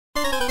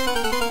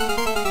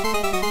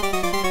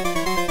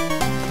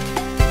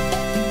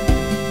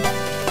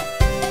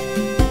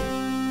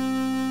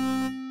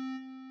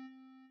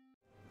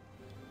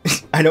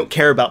I don't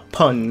care about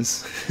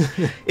puns.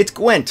 It's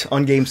Gwent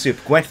on Game Soup.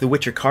 Gwent, the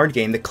Witcher card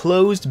game, the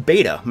closed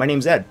beta. My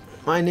name's Ed.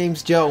 My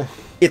name's Joe.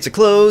 It's a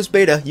closed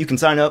beta. You can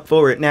sign up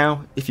for it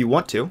now if you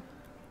want to.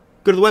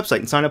 Go to the website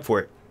and sign up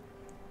for it.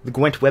 The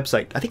Gwent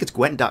website. I think it's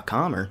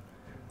gwent.com or...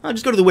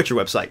 just go to the Witcher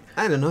website.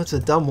 I don't know. It's a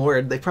dumb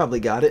word. They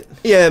probably got it.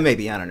 Yeah,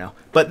 maybe. I don't know.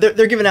 But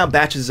they're giving out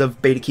batches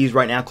of beta keys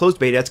right now. Closed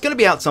beta. It's going to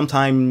be out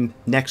sometime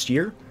next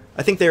year.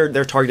 I think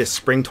their target is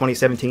spring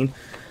 2017.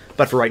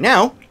 But for right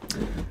now,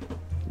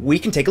 we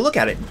can take a look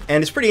at it.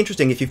 And it's pretty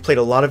interesting if you've played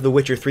a lot of The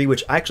Witcher 3,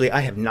 which actually I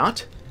have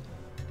not.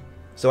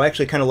 So I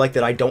actually kind of like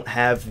that I don't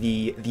have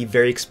the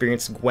very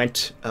experienced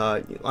Gwent...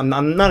 I'm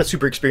not a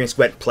super experienced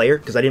Gwent player,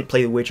 because I didn't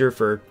play The Witcher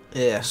for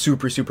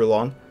super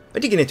long. I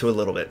did get into it a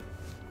little bit.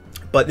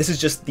 But this is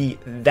just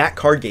that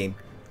card game,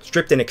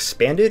 stripped and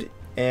expanded.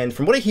 And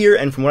from what I hear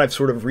and from what I've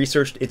sort of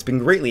researched, it's been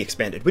greatly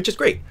expanded, which is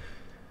great.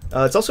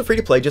 It's also free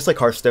to play, just like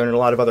Hearthstone and a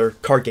lot of other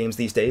card games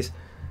these days.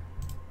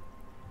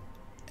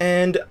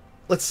 And...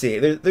 let's see,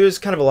 there's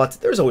kind of a lot,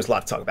 there's always a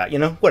lot to talk about, you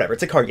know? Whatever,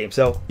 it's a card game,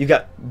 so you've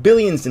got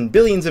billions and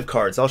billions of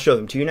cards. I'll show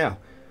them to you now.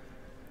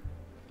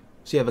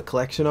 So you have a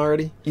collection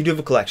already? You do have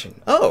a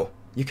collection. Oh,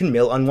 you can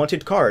mill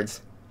unwanted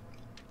cards.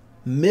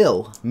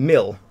 Mill?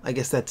 Mill. I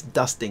guess that's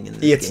dusting in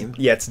this game.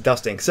 Yeah, it's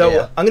dusting.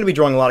 So I'm going to be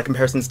drawing a lot of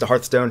comparisons to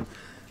Hearthstone,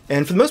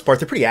 and for the most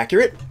part, they're pretty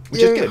accurate,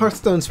 which is good.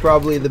 Hearthstone's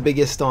probably the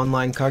biggest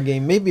online card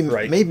game. Maybe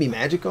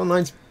Magic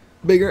Online's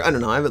bigger. I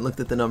don't know, I haven't looked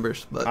at the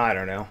numbers, but... I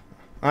don't know.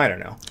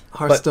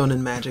 Hearthstone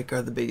and Magic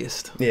are the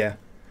biggest. Yeah.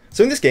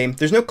 So in this game,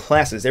 there's no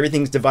classes.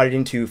 Everything's divided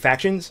into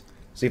factions.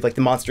 So you have like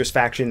the Monsters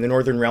faction, the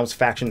Northern Realms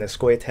faction, the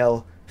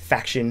Scoia'tael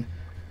faction,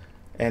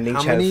 and they each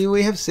How many?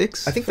 We have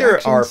 6. I think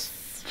factions? there are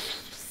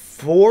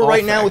 4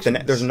 right now.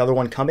 Factions. There's another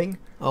one coming.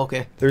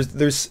 Okay.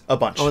 There's a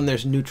bunch. Oh, and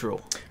there's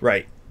neutral.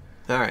 Right.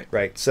 All right.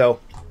 Right. So,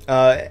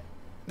 they're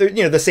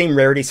the same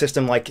rarity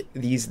system like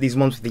these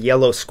ones with the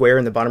yellow square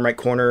in the bottom right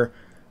corner.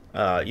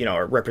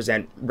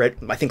 Represent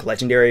I think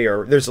legendary,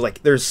 or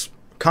there's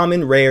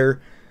common, rare,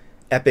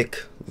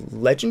 epic,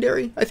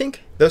 legendary, I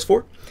think, those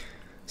 4.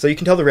 So you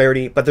can tell the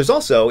rarity, but there's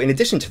also, in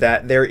addition to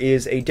that, there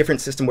is a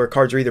different system where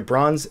cards are either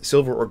bronze,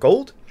 silver, or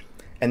gold,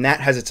 and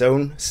that has its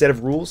own set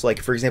of rules.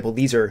 Like, for example,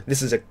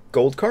 this is a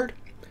gold card,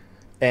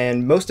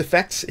 and most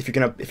effects, if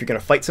you're gonna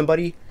fight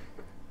somebody,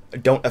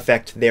 don't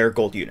affect their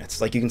gold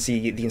units. Like, you can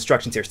see the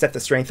instructions here: set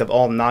the strength of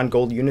all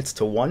non-gold units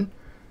to 1,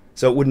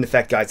 so it wouldn't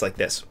affect guys like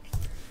this.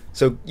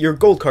 So your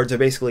gold cards are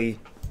basically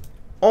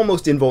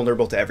almost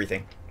invulnerable to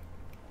everything.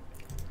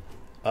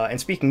 And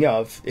speaking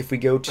of, if we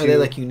go to... Are they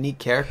like unique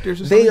characters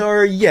or something? They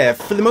are, yeah.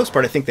 For the most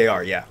part, I think they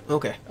are, yeah.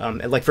 Okay.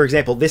 Like, for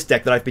example, this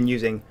deck that I've been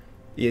using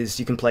is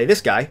you can play this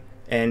guy,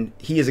 and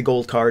he is a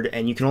gold card,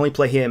 and you can only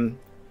play him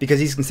because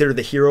he's considered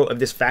the hero of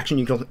this faction.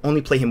 You can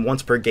only play him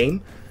once per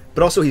game,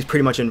 but also he's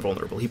pretty much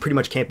invulnerable. He pretty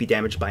much can't be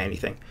damaged by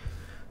anything.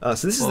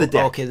 So this is the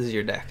deck. Okay, this is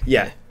your deck.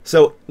 Yeah. Okay.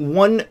 So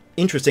one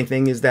interesting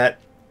thing is that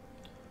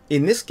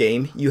in this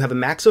game, you have a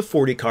max of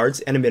 40 cards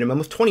and a minimum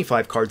of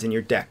 25 cards in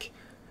your deck.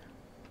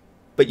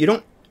 But you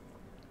don't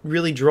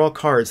really draw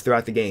cards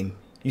throughout the game.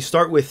 You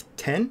start with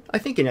 10, I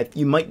think, and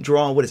you might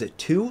draw,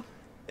 2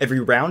 every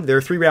round? There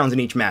are 3 rounds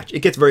in each match. It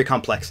gets very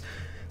complex.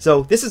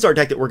 So this is our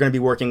deck that we're going to be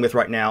working with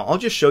right now. I'll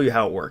just show you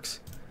how it works.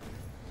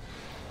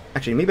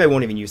 Actually, maybe I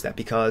won't even use that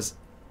because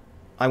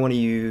I want to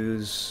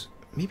use...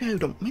 Maybe I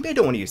don't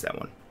want to use that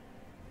one.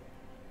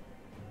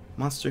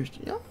 Monsters...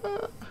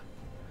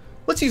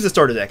 Let's use the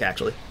starter deck,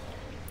 actually.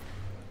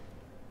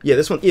 Yeah,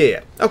 this one.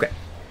 Yeah. Okay.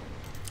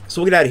 So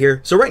we'll get out of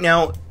here. So right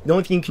now, the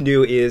only thing you can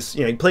do is,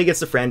 you play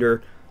against a friend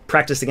or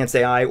practice against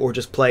AI, or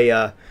just play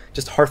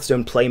just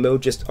Hearthstone play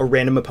mode, just a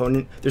random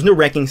opponent. There's no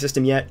ranking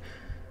system yet,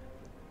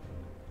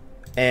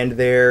 and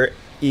there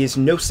is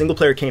no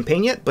single-player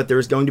campaign yet, but there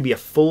is going to be a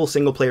full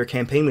single-player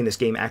campaign when this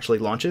game actually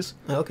launches.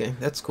 Okay,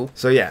 that's cool.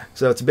 So yeah,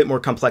 so it's a bit more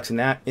complex in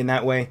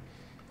that way.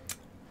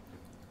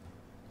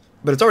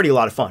 But it's already a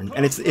lot of fun,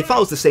 and it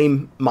follows the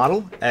same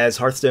model as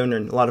Hearthstone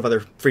and a lot of other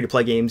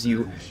free-to-play games.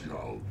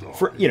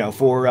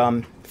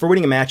 For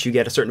winning a match, you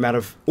get a certain amount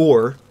of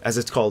ore, as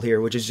it's called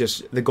here, which is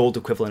just the gold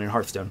equivalent in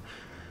Hearthstone.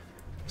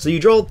 So you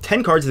draw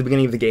 10 cards at the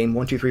beginning of the game: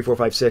 1, 2, 3, 4,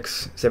 5,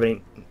 6,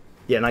 7,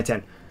 8, 9,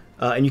 10,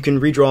 and you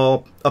can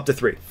redraw up to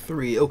 3.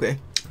 3, okay.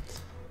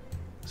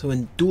 So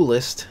in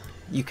Duelist,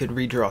 you could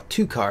redraw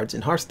 2 cards.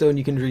 In Hearthstone,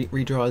 you can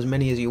redraw as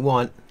many as you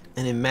want,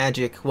 and in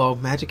Magic, well,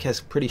 Magic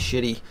has pretty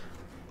shitty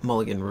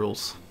mulligan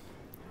rules.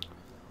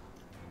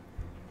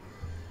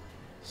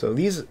 So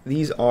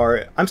these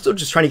are... I'm still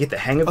just trying to get the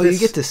hang of this. Oh, you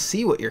get to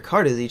see what your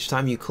card is each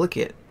time you click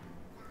it.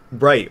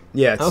 Right,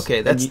 yeah.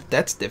 Okay,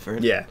 that's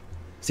different. Yeah.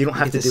 So you don't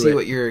have to see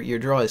what your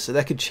draw is, so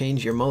that could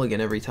change your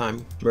mulligan every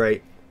time.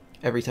 Right.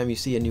 Every time you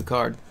see a new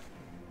card.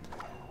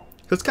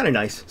 So it's kind of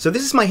nice. So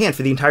this is my hand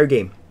for the entire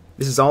game.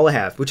 This is all I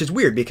have, which is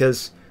weird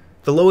because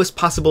the lowest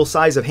possible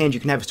size of hand you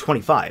can have is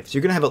 25. So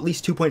you're going to have at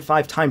least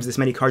 2.5 times this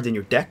many cards in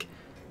your deck,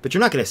 but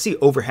you're not going to see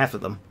over half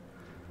of them,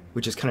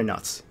 which is kind of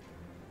nuts.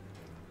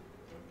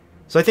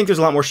 So I think there's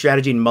a lot more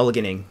strategy and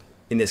mulliganing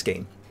in this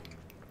game.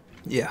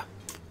 Yeah.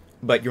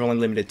 But you're only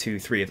limited to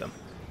 3 of them.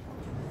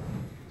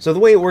 So the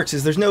way it works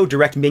is there's no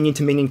direct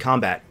minion-to-minion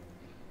combat,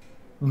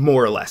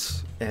 more or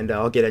less, and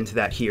I'll get into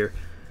that here.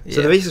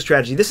 So the basic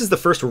strategy, this is the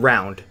first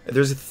round.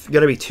 There's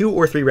going to be 2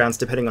 or 3 rounds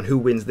depending on who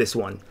wins this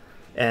one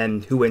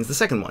and who wins the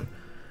second one.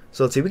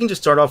 So let's see, we can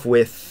start off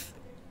with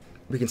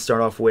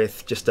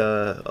just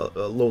a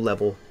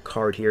low-level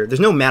card here.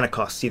 There's no mana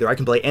costs either. I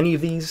can play any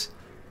of these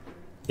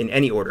in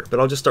any order, but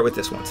I'll just start with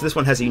this one. So this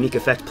one has a unique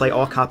effect. Play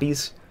all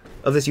copies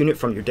of this unit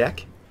from your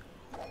deck.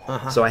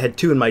 So I had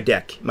 2 in my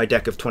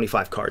deck of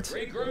 25 cards.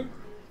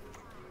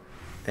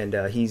 And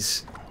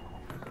he's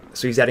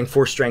adding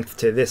 4 strength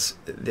to this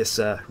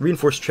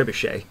reinforced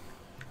trebuchet.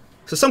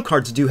 So some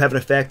cards do have an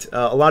effect.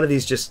 A lot of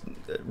these just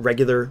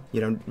regular,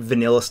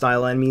 vanilla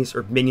style enemies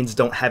or minions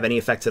don't have any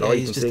effects at all.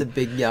 He's just a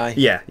big guy.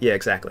 Yeah,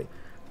 exactly.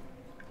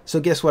 So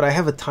guess what? I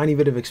have a tiny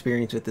bit of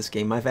experience with this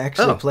game. I've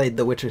actually played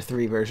the Witcher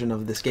 3 version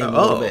of this game a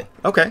little bit.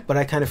 Okay. But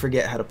I kind of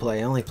forget how to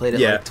play. I only played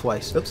it like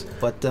twice. Oops.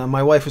 But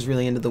my wife was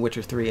really into the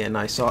Witcher 3, and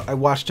I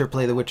watched her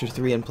play the Witcher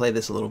 3 and play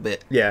this a little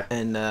bit. Yeah.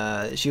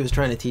 And she was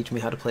trying to teach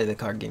me how to play the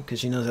card game because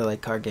she knows I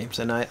like card games,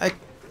 and I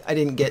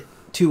didn't get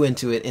too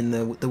into it in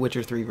the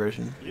Witcher 3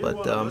 version.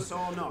 But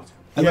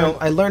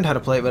I learned how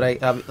to play it, but I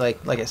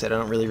like I said, I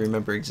don't really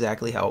remember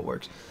exactly how it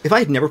works. If I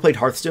had never played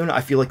Hearthstone,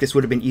 I feel like this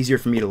would have been easier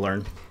for me to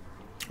learn.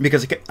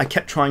 Because I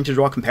kept trying to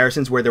draw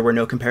comparisons where there were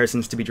no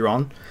comparisons to be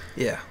drawn.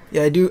 Yeah,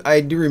 I do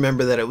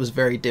remember that it was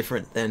very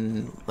different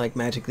than like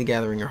Magic the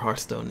Gathering or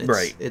Hearthstone.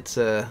 It's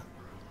they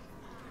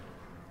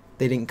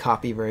didn't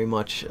copy very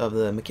many of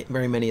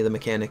the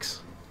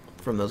mechanics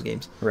from those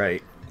games.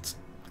 Right.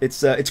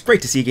 It's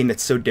great to see a game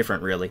that's so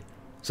different, really.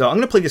 So I'm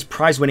going to play this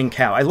prize-winning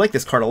cow. I like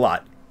this card a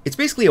lot. It's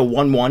basically a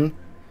 1/1.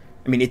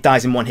 I mean, it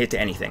dies in 1 hit to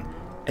anything,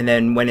 and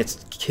then when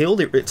it's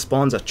killed, it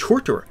spawns a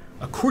chort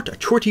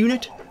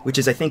unit, which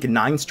is, I think,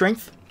 9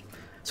 strength.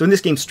 So in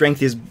this game,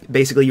 strength is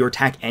basically your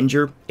attack and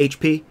your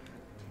HP.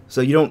 So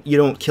you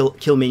don't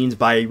kill minions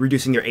by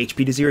reducing their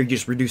HP to 0. You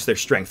just reduce their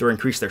strength or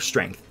increase their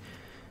strength.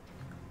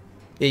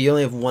 Yeah, you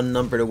only have 1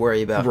 number to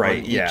worry about on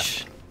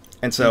each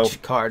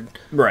card.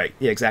 Right,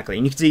 yeah, exactly.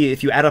 And you can see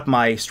if you add up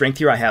my strength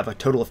here, I have a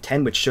total of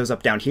 10, which shows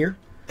up down here.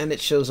 And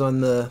it shows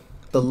on the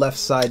left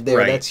side there.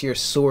 Right. That's your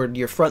sword,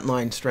 your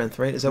frontline strength,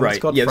 right? Is that what it's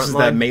called? Yeah, this is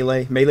the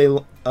melee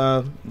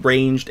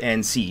ranged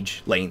and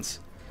siege lanes.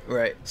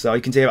 Right. So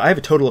you can see I have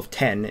a total of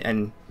 10,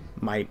 and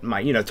my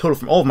total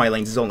from all of my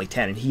lanes is only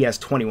 10, and he has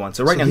 21.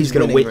 So now he's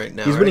going to win. Right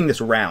now, he's winning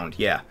this round,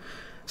 yeah.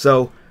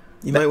 So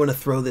you might want to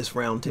throw this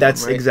round to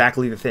that's him, right?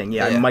 exactly the thing.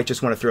 Yeah, I might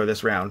just want to throw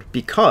this round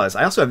because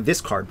I also have this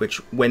card, which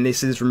when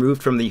this is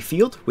removed from the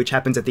field, which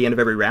happens at the end of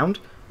every round,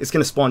 it's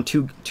going to spawn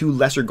two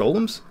lesser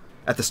golems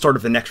at the start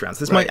of the next round.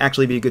 So this might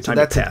actually be a good time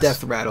to pass. That's a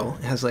death rattle.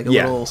 It has like a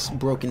little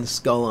broken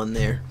skull on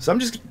there. So I'm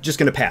just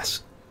going to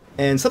pass.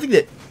 And something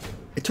that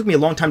it took me a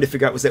long time to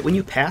figure out was that when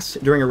you pass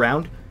during a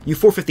round, you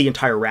forfeit the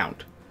entire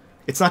round.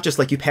 It's not just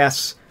like you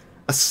pass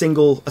a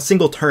single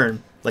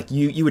turn. Like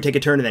you would take a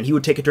turn and then he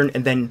would take a turn,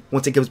 and then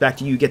once it goes back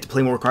to you, you get to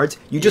play more cards.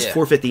 You just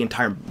forfeit the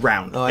entire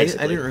round. Oh, I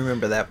didn't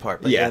remember that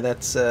part. But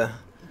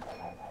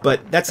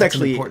that's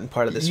actually an important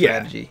part of the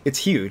strategy. Yeah, it's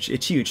huge.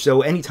 It's huge.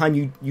 So anytime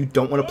you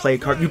don't want to play a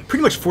card, you're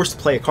pretty much forced to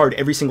play a card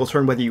every single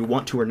turn, whether you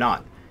want to or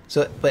not.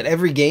 So, but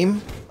every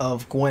game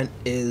of Gwent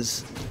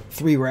is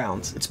 3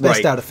 rounds. It's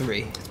best out of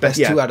 3. It's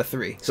best 2 out of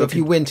 3. So if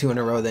you win 2 in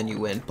a row, then you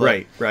win.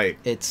 But right.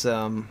 It's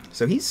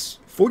So he's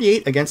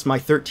 48 against my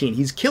 13.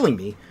 He's killing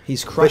me.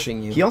 He's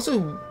crushing you.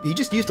 He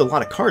just used a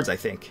lot of cards, I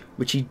think,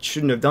 which he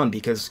shouldn't have done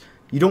because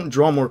you don't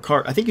draw more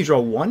cards. I think you draw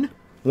one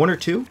or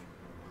 2.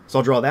 So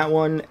I'll draw that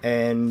one,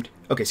 and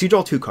okay, so you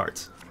draw 2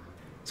 cards.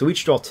 So we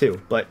each draw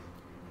 2, but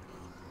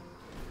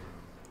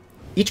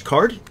each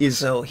card is...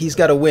 So he's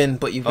got to win,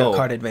 but you've got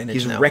card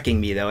advantage now. He's wrecking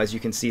me, though, as you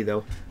can see,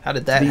 though. How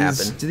did that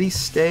happen? Do these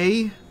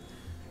stay?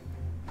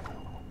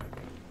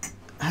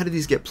 How did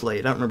these get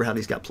played? I don't remember how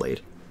these got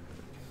played.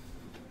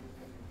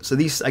 So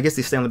these, I guess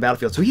they stay on the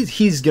battlefield. So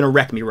he's going to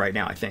wreck me right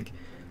now, I think.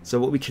 So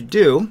what we could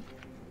do...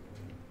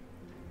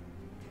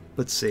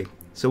 Let's see.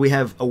 So we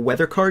have a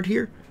weather card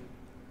here,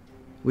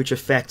 which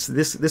affects...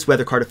 This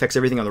weather card affects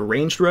everything on the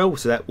ranged row,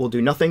 so that will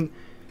do nothing.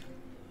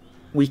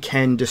 We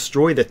can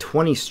destroy the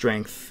 20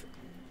 strength...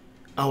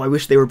 Oh, I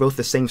wish they were both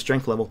the same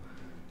strength level.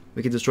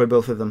 We could destroy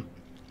both of them.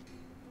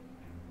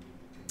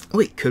 Oh,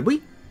 wait, could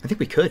we? I think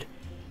we could.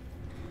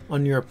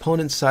 On your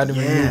opponent's side and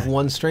remove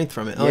 1 strength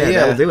from it. Oh, yeah,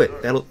 that'll do it.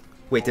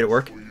 Wait, did it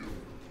work?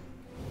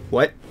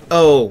 What?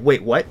 Oh,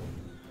 wait, what?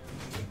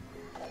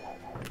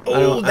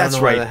 Oh, that's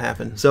right. That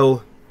happened.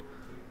 So...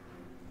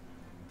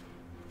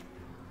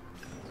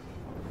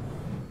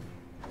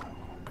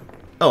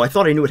 Oh, I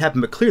thought I knew what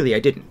happened, but clearly I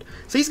didn't.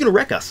 So he's gonna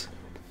wreck us.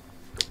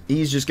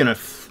 He's just gonna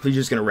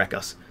wreck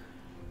us.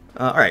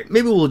 All right,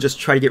 maybe we'll just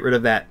try to get rid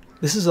of that.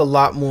 This is a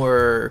lot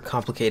more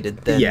complicated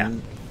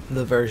than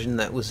the version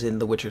that was in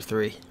The Witcher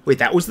 3. Wait,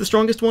 that was the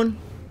strongest one?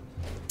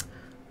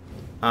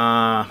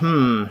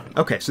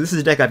 Okay, so this is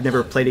a deck I've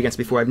never played against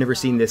before. I've never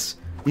seen this.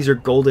 These are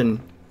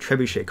golden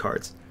trebuchet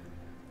cards.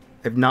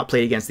 I've not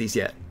played against these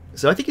yet.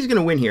 So I think he's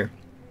gonna win here.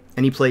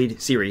 And he played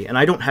Ciri, and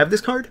I don't have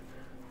this card.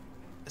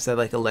 Is that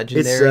like a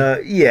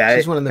legendary? It's yeah.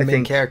 She's one of the I main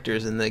think,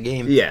 characters in the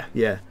game. Yeah,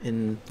 yeah.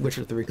 In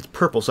Witcher 3. It's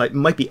purple, so it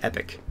might be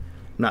epic.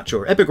 I'm not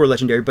sure, epic or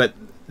legendary. But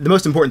the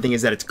most important thing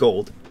is that it's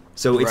gold,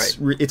 so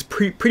it's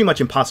pretty much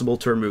impossible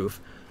to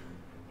remove.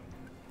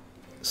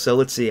 So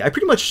let's see. I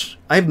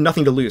have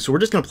nothing to lose, so we're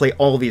just gonna play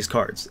all of these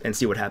cards and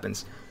see what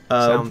happens.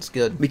 Sounds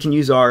good. We can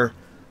use our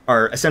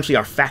essentially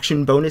our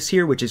faction bonus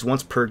here, which is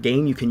once per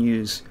game you can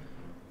use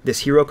this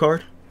hero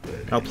card.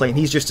 I'll play him.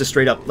 He's just a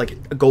straight up like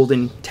a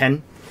golden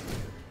 10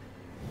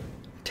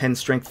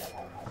 strength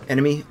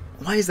enemy.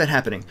 Why is that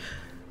happening?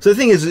 So the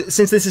thing is,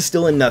 since this is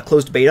still in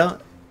closed beta,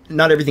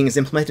 not everything is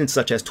implemented,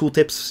 such as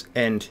tooltips,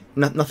 and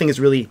nothing is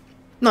really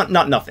not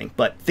nothing,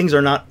 but things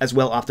are not as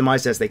well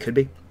optimized as they could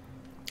be.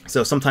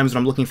 So sometimes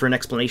when I'm looking for an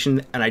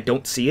explanation and I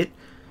don't see it,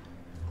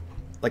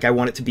 like I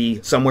want it to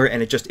be somewhere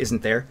and it just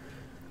isn't there.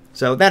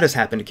 So that has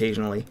happened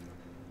occasionally.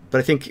 But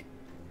I think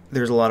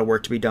there's a lot of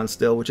work to be done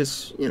still, which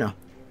is, you know,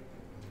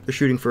 they're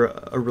shooting for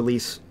a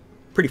release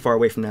pretty far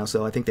away from now,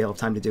 so I think they'll have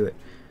time to do it.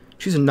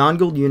 Choose a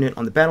non-gold unit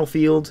on the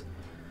battlefield.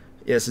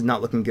 Yeah, this is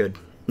not looking good.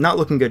 Not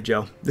looking good,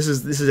 Joe. This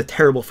is a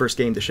terrible first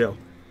game to show.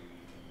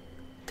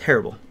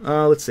 Terrible.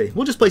 Let's see.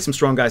 We'll just play some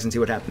strong guys and see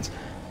what happens.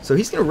 So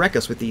he's going to wreck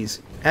us with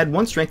these. Add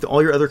 1 strength to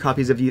all your other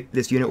copies of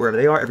this unit wherever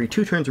they are. Every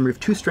 2 turns, remove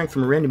 2 strength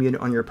from a random unit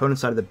on your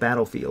opponent's side of the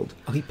battlefield.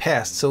 Oh, he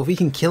passed. So if we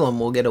can kill him,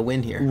 we'll get a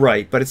win here.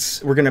 Right,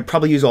 but we're going to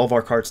probably use all of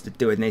our cards to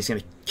do it, and he's going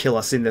to kill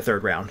us in the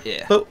 3rd round.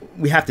 Yeah. But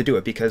we have to do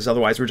it, because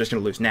otherwise we're just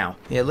going to lose now.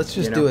 Yeah, let's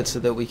just do it so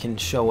that we can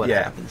show what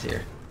happens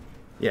here.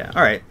 Yeah,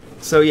 alright.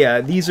 So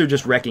yeah, these are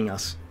just wrecking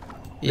us.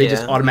 They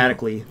just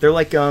automatically... They're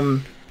like,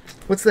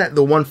 what's that?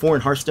 The 1/4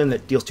 in Hearthstone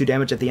that deals 2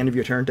 damage at the end of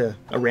your turn to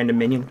a random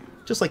minion?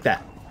 Just like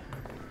that.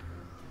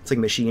 It's like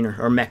a machine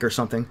or mech or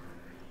something.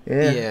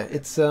 Yeah. Yeah,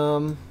 it's,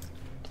 I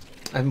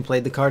haven't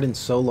played the card in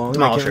so long.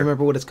 Demolisher. I can't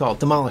remember what it's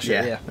called. Demolisher,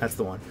 yeah. That's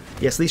the one.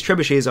 Yes, these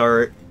trebuchets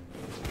are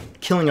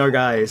killing our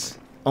guys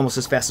almost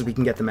as fast as we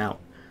can get them out.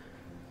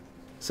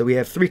 So we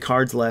have 3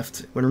 cards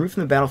left. When removed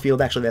from the battlefield,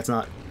 actually that's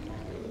not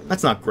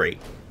great.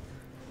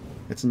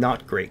 It's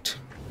not great.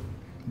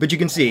 But you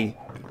can see,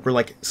 we're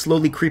like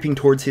slowly creeping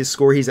towards his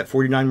score. He's at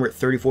 49, we're at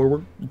 34.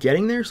 We're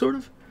getting there, sort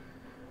of.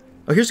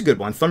 Oh, here's a good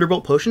one.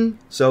 Thunderbolt Potion.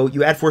 So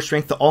you add 4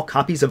 strength to all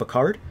copies of a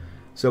card.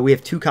 So we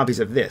have 2 copies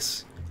of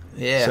this.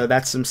 Yeah. So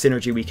that's some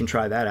synergy. We can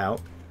try that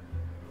out.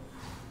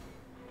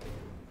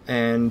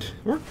 And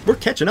we're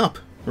catching up.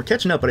 We're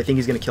catching up, but I think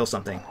he's going to kill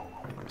something.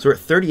 So we're at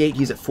 38,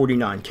 he's at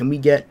 49. Can we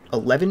get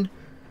 11?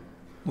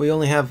 We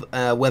only have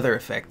a weather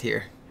effect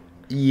here.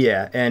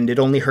 Yeah, and it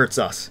only hurts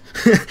us.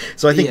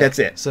 So I think that's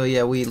it. So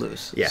yeah, we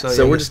lose. Yeah,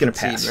 so we're just going to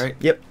pass. Right?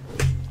 Yep.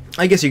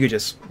 I guess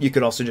you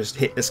could also just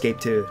hit escape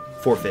to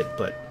forfeit,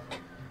 but...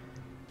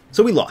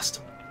 So we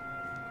lost.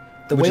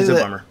 Which is a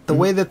bummer. The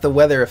way that the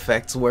weather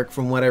effects work,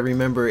 from what I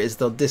remember, is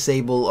they'll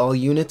disable all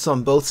units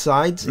on both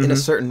sides in a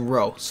certain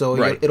row. So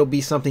it'll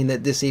be something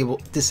that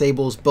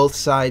disables both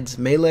sides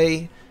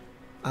melee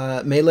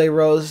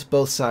rows,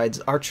 both sides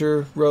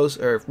archer rows,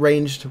 or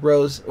ranged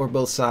rows, or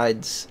both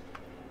sides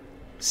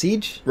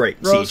siege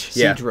rows?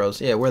 Siege rows,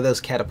 yeah, where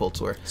those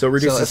catapults were. So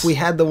if we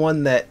had the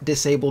one that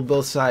disabled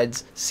both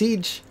sides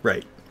siege,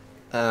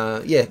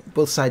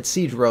 both sides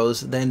siege rows,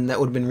 then that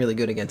would have been really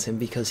good against him,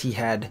 because he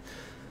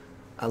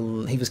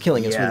was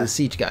killing us with his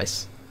siege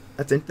guys.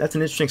 That's an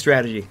interesting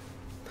strategy.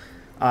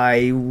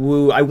 I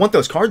want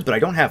those cards, but I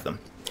don't have them.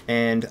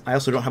 And I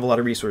also don't have a lot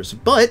of resources.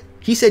 But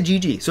he said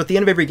GG. So at the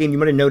end of every game, you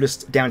might have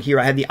noticed down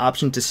here, I had the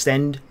option to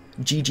send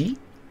GG.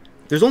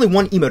 There's only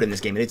one emote in this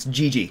game, and it's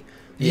GG.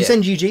 If you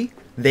send GG,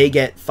 they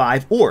get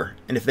 5 ore.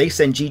 And if they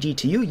send GG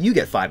to you, you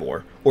get 5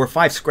 ore. Or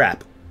 5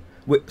 scrap.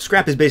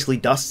 Scrap is basically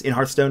dust in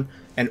Hearthstone,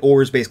 and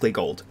ore is basically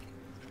gold.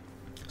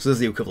 So this is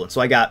the equivalent. So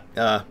I got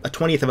a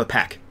 20th of a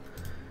pack,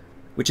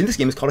 which in this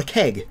game is called a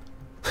keg.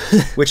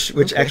 which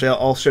okay. Actually,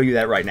 I'll show you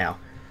that right now.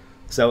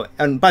 So,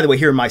 and by the way,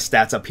 here are my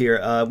stats up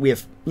here. We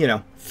have,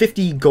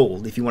 50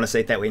 gold, if you want to say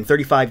it that way, and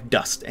 35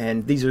 dust.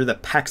 And these are the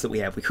packs that we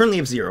have. We currently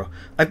have 0.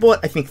 I bought,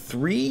 I think,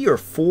 3 or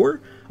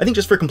 4. I think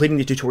just for completing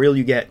the tutorial,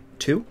 you get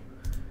 2.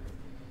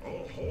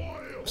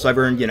 So I've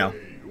earned,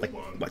 like,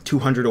 what,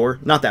 200 ore?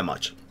 Not that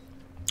much.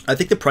 I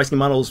think the pricing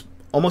model is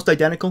almost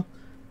identical.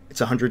 It's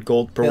 100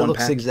 gold per one pack. It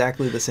looks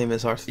exactly the same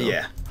as Hearthstone.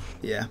 Yeah.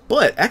 Yeah.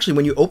 But actually,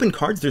 when you open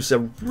cards, there's a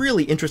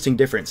really interesting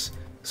difference.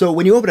 So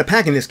when you open a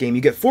pack in this game,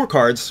 you get 4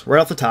 cards right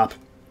off the top.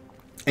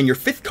 And your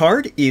 5th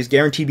card is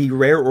guaranteed to be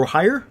rare or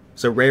higher.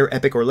 So rare,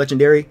 epic, or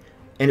legendary.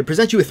 And it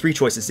presents you with 3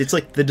 choices. It's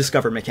like the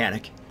discover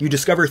mechanic. You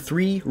discover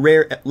 3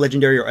 rare,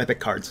 legendary, or epic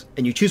cards.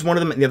 And you choose one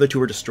of them, and the other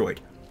 2 are destroyed.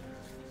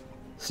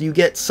 So you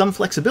get some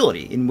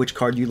flexibility in which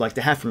card you'd like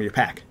to have from your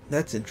pack.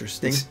 That's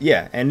interesting.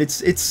 And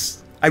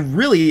it's I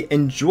really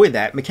enjoy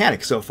that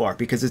mechanic so far,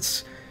 because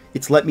it's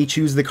let me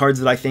choose the cards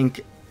that I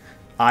think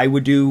I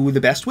would do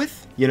the best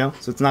with, So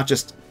it's not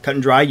just cut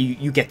and dry.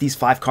 You get these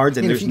 5 cards,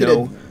 and there's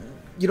no...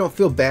 You don't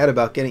feel bad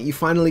about getting... You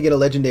finally get a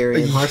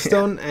legendary in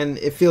Hearthstone, and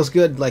it feels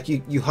good. Like,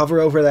 you hover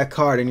over that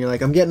card, and you're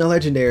like, I'm getting a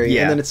legendary,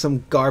 and then it's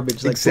some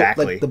garbage, like,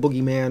 like the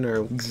Boogeyman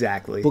or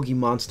Boogie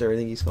Monster, I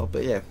think he's called.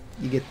 But yeah,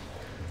 you get...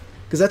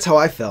 Because that's how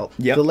I felt.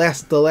 Yep.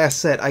 The last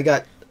set,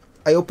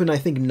 I opened I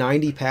think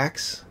 90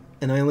 packs,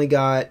 and I only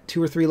got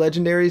 2 or 3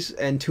 legendaries,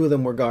 and 2 of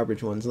them were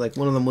garbage ones. Like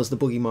one of them was the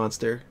Boogie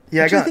Monster.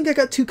 Yeah, I think I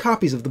got 2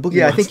 copies of the Boogie Monster.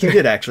 Yeah, I think you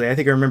did actually. I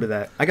think I remember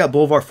that. I got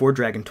Boulevard 4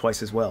 Dragon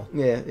twice as well.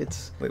 Yeah,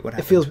 Wait, what happened?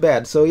 it feels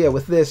bad. So yeah,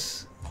 with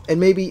this, and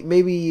maybe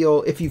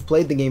you'll, if you've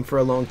played the game for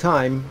a long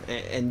time,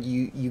 and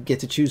you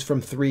get to choose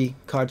from 3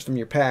 cards from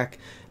your pack,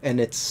 and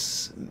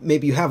it's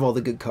maybe you have all the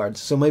good cards,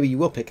 so maybe you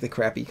will pick the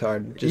crappy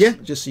card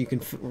just so you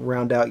can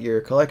round out your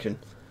collection.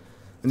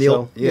 And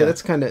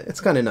that's kind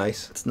of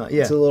nice. It's not.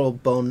 It's a little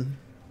bone,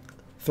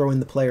 throwing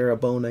the player a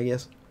bone, I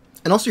guess.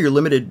 And also, you're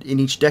limited in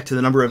each deck to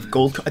the number of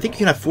gold. I think you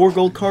can have 4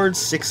 gold cards,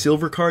 6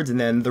 silver cards, and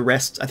then the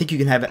rest. I think you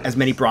can have as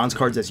many bronze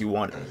cards as you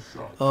want.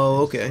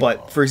 Oh, okay.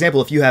 But for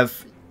example, if you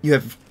have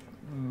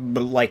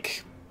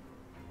like,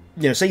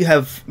 say you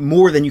have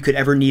more than you could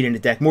ever need in a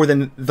deck, more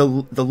than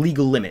the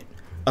legal limit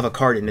of a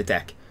card in a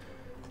deck,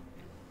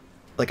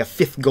 like a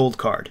 5th gold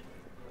card,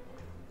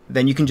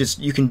 then you can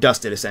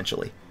dust it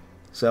essentially.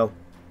 So,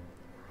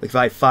 like if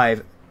I have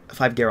 5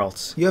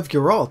 Geralts. You have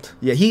Geralt.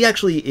 Yeah, he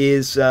actually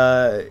is.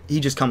 He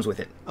just comes with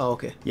it. Oh,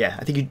 okay. Yeah,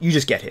 I think you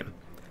just get him.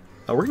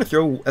 We're gonna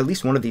throw at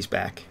least one of these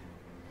back.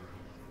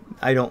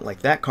 I don't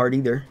like that card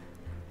either,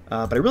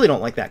 but I really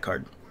don't like that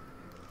card.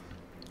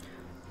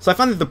 So I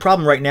find that the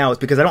problem right now is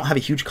because I don't have a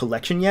huge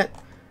collection yet.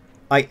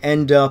 I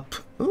end up.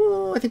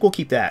 I think we'll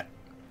keep that.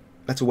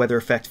 That's a weather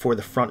effect for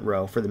the front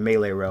row, for the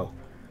melee row.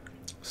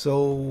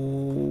 So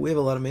we have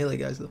a lot of melee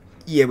guys though.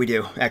 Yeah, we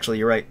do. Actually,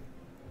 you're right.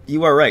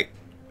 You are right.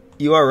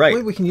 You are right.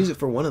 Maybe we can use it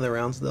for one of the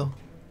rounds, though.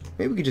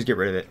 Maybe we could just get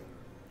rid of it.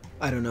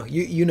 I don't know.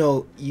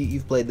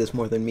 You've played this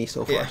more than me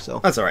so far, so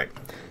that's all right.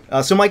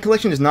 So my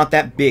collection is not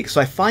that big,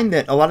 so I find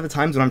that a lot of the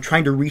times when I'm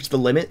trying to reach the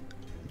limit,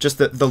 just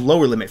the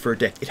lower limit for a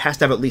deck, it has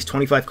to have at least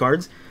 25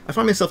 cards. I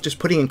find myself just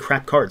putting in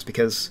crap cards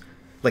because,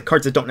 like,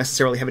 cards that don't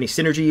necessarily have any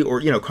synergy,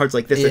 or cards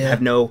like this that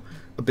have no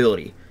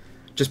ability,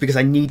 just because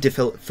I need to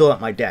fill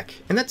out my deck,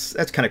 and that's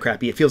kind of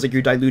crappy. It feels like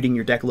you're diluting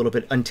your deck a little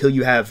bit until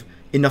you have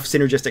enough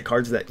synergistic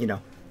cards that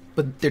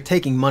But they're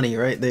taking money,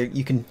 right?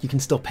 You can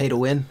still pay to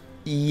win.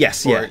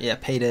 Yes, or,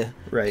 pay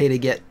to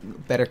get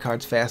better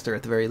cards faster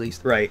at the very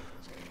least. Right.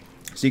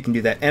 So you can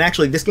do that. And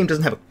actually, this game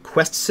doesn't have a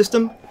quest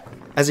system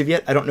as of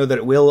yet. I don't know that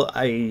it will.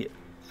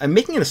 I'm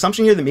making an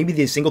assumption here that maybe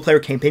the single-player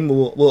campaign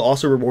will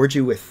also reward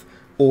you with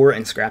ore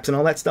and scraps and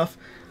all that stuff.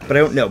 But I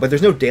don't know. But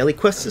there's no daily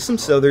quest system,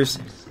 so there's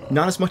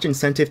not as much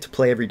incentive to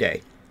play every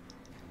day.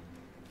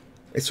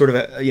 It's sort of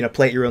a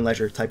play at your own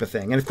leisure type of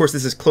thing. And of course,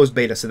 this is closed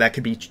beta, so that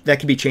could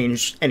be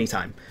changed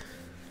anytime.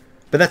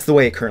 But that's the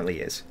way it currently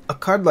is. A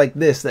card like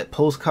this that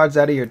pulls cards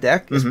out of your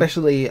deck,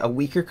 especially a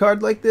weaker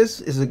card like this,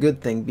 is a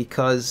good thing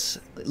because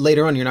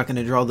later on you're not going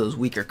to draw those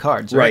weaker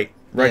cards, right?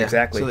 Right,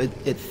 exactly. So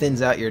it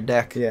thins out your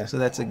deck. Yeah. So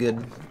that's a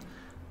good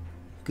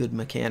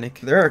mechanic.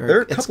 There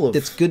are a couple of...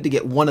 It's good to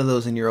get one of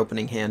those in your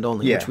opening hand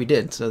only, which we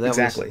did. So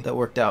that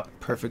worked out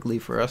perfectly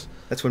for us.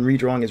 That's when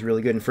redrawing is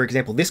really good. And for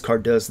example, this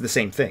card does the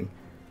same thing.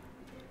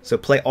 So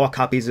play all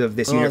copies of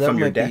this unit from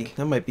your deck.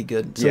 That might be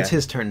good. So it's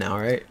his turn now,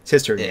 right? It's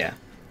his turn, yeah.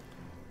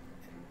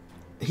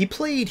 He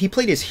played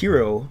his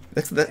hero.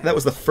 That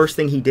was the first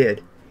thing he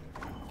did.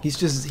 He's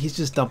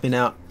just dumping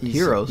out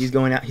heroes. He's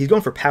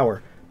going for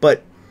power.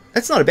 But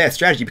that's not a bad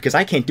strategy because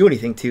I can't do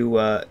anything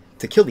to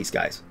kill these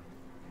guys.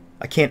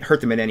 I can't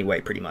hurt them in any way,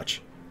 pretty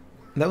much.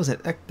 That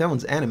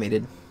one's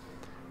animated.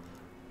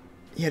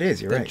 Yeah, it is.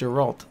 You're right.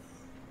 Geralt.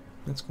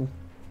 That's cool.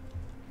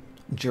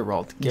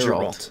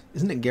 Geralt.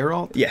 Isn't it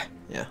Geralt? Yeah.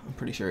 Yeah, I'm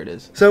pretty sure it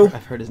is. So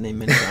I've heard his name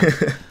many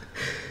times.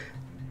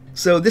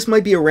 So this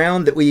might be a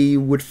round that we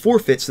would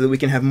forfeit so that we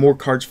can have more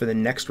cards for the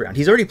next round.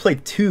 He's already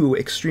played 2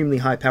 extremely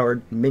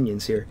high-powered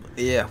minions here.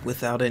 Yeah,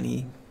 without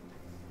any...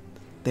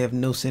 They have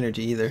no synergy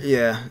either.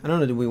 Yeah. I don't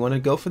know, do we want to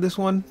go for this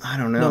one? I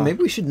don't know. No,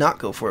 maybe we should not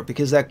go for it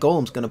because that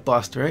golem's going to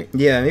bust, right?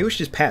 Yeah, maybe we should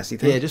just pass, you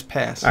think? Yeah, just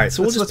pass. All right,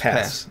 so we'll just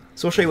pass.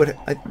 So I'll show you what...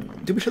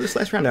 did we show this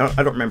last round? I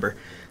don't remember.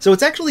 So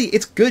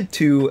it's good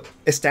to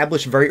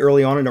establish very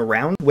early on in a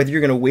round whether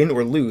you're going to win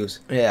or lose.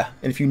 Yeah.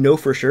 And if you know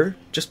for sure,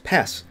 just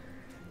pass.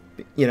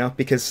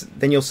 Because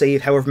then you'll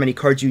save however many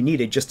cards you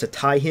needed just to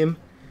tie him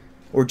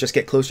or just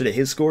get closer to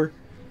his score.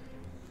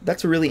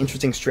 That's a really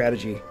interesting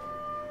strategy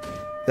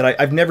that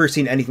I've never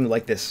seen anything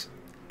like this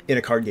in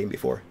a card game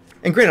before.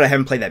 And granted, I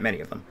haven't played that many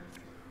of them.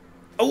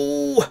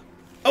 Oh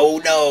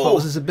no! What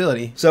was his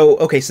ability? So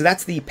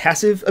that's the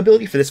passive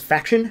ability for this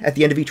faction. At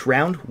the end of each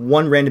round,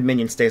 1 random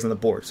minion stays on the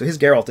board. So his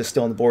Geralt is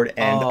still on the board,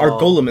 and our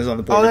Golem is on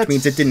the board, which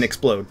means it didn't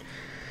explode.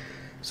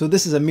 So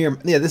this is a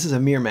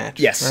mirror match.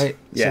 Yes. Right?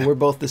 Yeah. So we're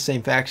both the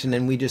same faction,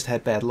 and we just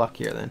had bad luck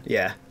here then.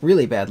 Yeah.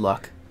 Really bad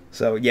luck.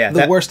 So, yeah.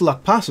 The worst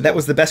luck possible. That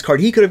was the best card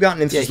he could have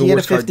gotten, and this is the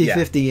worst card. He had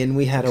a 50-50, and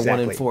we had a 1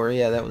 in 4.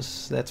 Yeah,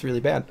 that's really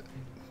bad.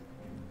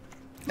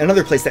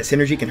 Another place that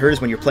synergy can hurt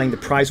is when you're playing the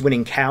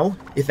prize-winning cow.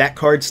 If that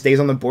card stays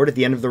on the board at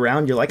the end of the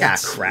round, you're like,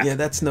 crap. Yeah,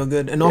 that's no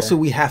good. And also,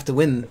 we have to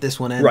win this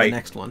one and the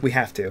next one. We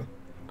have to.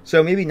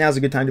 So maybe now's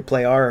a good time to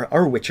play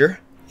our Witcher.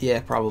 Yeah,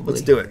 probably.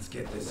 Let's do it. Let's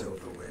get this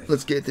over with.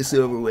 Let's get this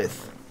over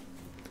with.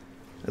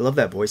 I love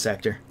that voice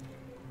actor.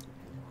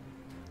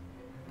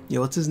 Yeah,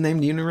 what's his name?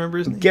 Do you remember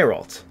his name?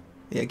 Geralt.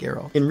 Yeah,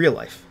 Geralt. In real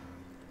life.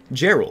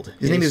 Gerald.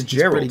 His name is He's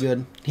Gerald. pretty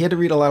good. He had to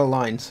read a lot of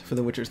lines for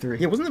The Witcher 3.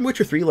 Yeah, wasn't The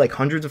Witcher 3 like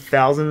hundreds of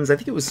thousands? I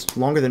think it was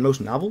longer than most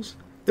novels.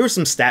 There was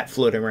some stat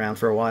floating around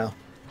for a while.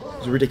 It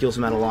was a ridiculous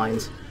amount of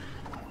lines.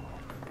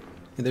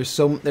 Yeah, there's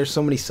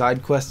so many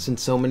side quests and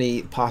so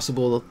many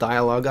possible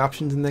dialogue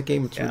options in that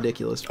game. It's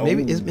ridiculous.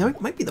 Maybe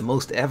it might be the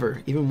most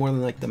ever, even more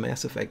than like the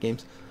Mass Effect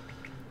games.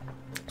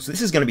 So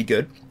this is going to be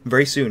good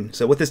very soon.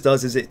 So what this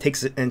does is it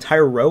takes an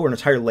entire row or an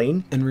entire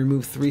lane. And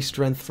remove 3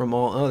 strength from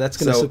all... Oh, that's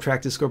going to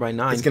subtract his score by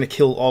 9. It's going to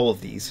kill all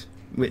of these.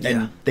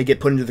 And they get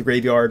put into the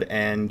graveyard,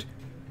 and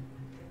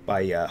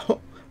by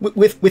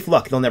with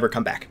luck, they'll never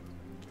come back.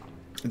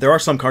 There are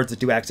some cards that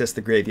do access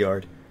the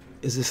graveyard.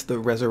 Is this the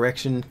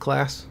Resurrection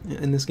class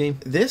in this game?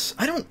 This,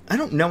 I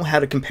don't know how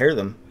to compare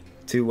them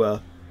to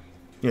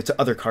to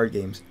other card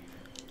games.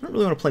 I don't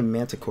really want to play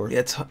Manticore. Yeah,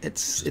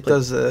 it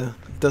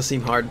does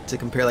seem hard to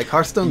compare. Like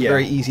Hearthstone's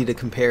very easy to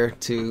compare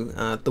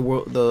to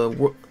World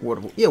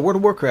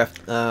of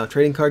Warcraft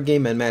trading card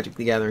game and Magic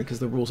the Gathering because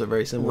the rules are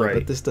very similar. Right.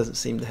 But this doesn't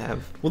seem to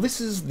have. Well,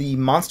 this is the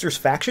Monsters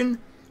faction.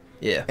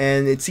 Yeah.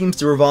 And it seems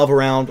to revolve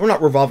around, or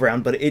not revolve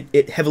around, but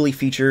it heavily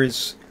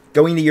features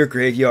going to your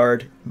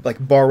graveyard,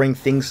 like borrowing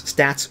things,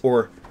 stats,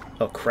 or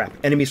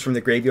enemies from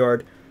the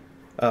graveyard,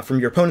 from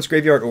your opponent's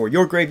graveyard or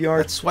your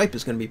graveyard. That swipe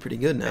is going to be pretty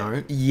good now,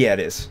 right? Yeah, it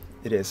is.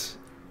 It is.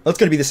 Well, it's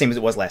going to be the same as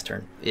it was last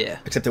turn. Yeah.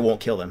 Except it won't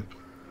kill them.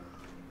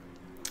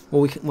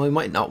 Well, we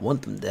might not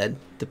want them dead,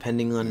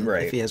 depending on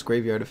if he has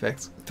graveyard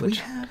effects.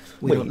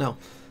 We don't know.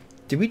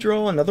 Did we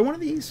draw another one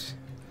of these?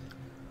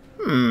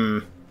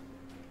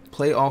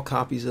 Play all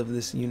copies of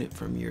this unit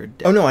from your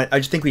deck. Oh, no, I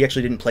just think we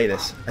actually didn't play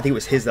this. I think it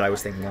was his that I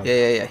was thinking of.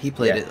 Yeah. He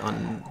played it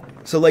on...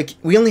 So, like,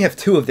 we only have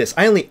 2 of this.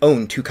 I only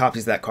own 2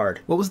 copies of that card.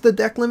 What was the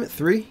deck limit?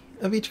 3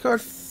 of each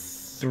card?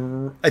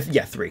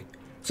 3.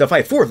 So if I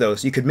had 4 of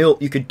those, you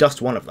could dust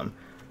one of them.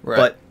 Right.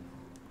 But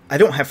I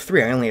don't have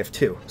 3, I only have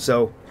 2.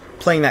 So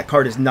playing that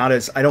card is not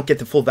as... I don't get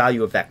the full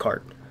value of that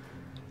card.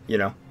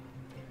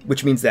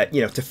 Which means that,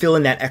 to fill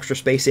in that extra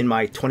space in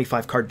my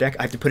 25 card deck,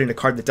 I have to put in a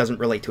card that doesn't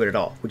relate to it at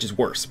all, which is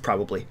worse,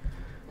 probably.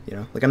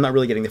 Like I'm not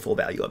really getting the full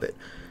value of it.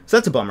 So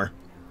that's a bummer.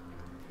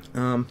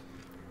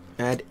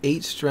 Add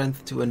 8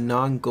 strength to a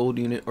non-gold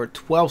unit or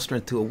 12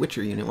 strength to a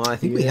Witcher unit. Well, I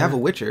think we have a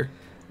Witcher.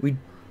 We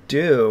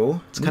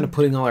do. It's kind of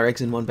putting all our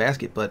eggs in one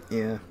basket, but...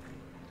 Yeah.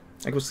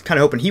 I was kind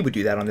of hoping he would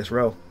do that on this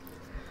row.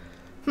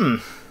 Well,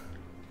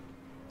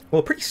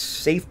 a pretty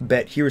safe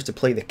bet here is to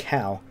play the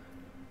cow.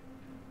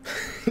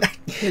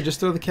 Yeah, just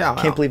throw the cow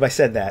Can't believe I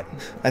said that.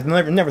 I've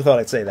never thought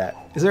I'd say that.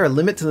 Is there a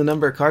limit to the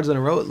number of cards in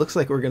a row? It looks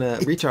like we're going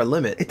to reach our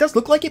limit. It does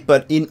look like it,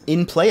 but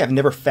in play, I've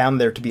never found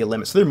there to be a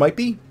limit. So there might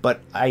be,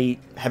 but I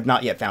have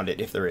not yet found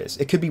it if there is.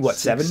 It could be,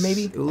 7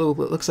 maybe? It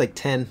looks like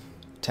 10.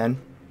 10?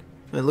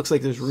 It looks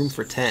like there's room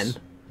for 10.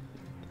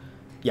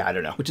 Yeah, I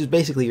don't know. Which is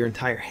basically your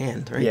entire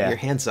hand, right? Yeah. Your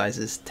hand size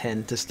is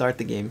 10 to start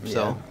the game,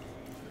 so...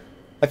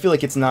 I feel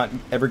like it's not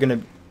ever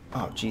going to...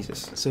 Oh,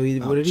 Jesus. So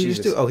what did he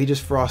just do? Oh, he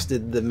just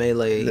frosted the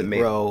melee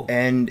row.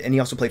 And he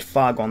also played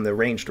Fog on the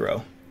ranged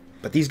row.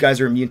 But these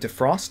guys are immune to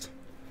Frost,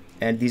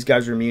 and these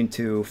guys are immune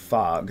to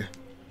Fog.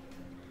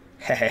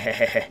 How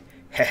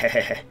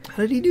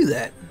did he do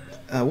that?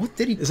 What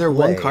did he Is there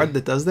one card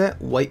that does that?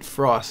 White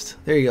Frost.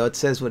 There you go. It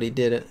says what he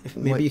did.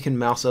 Maybe you can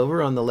mouse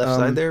over on the left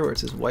side there where it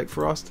says White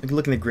Frost. I can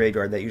look in the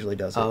graveyard. That usually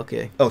does it. Oh,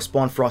 okay. Oh,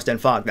 spawn Frost and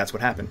Fog. That's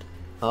what happened.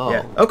 Oh.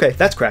 Yeah. Okay,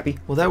 that's crappy.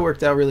 Well, that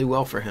worked out really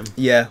well for him.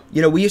 Yeah.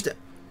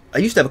 I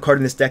used to have a card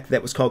in this deck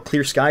that was called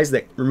Clear Skies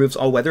that removes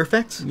all weather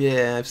effects.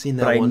 Yeah, I've seen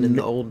that one in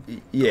the old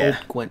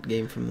Gwent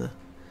game from the...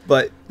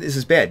 But this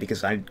is bad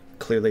because I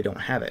clearly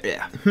don't have it.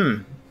 Yeah.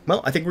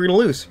 Well, I think we're going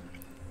to lose.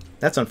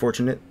 That's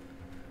unfortunate.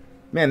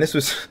 Man, this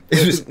was...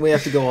 We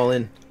have to go all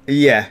in.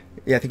 Yeah.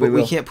 Yeah, I think we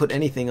will. We can't put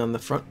anything on the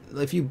front.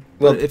 If you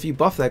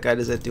buff that guy,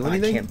 does that do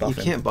anything? I can't buff him.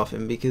 You can't buff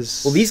him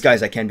because... Well, these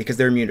guys I can because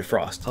they're immune to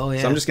Frost. Oh, yeah.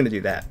 So I'm just going to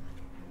do that.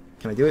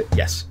 Can I do it?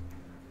 Yes.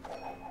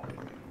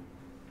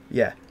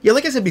 Yeah. Yeah,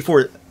 like I said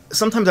before...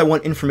 Sometimes I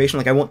want information,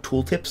 like I want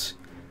tooltips.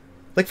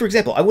 Like, for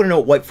example, I want to know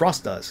what White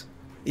Frost does.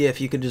 Yeah,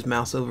 if you could just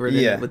mouse over it,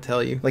 it would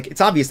tell you. Like,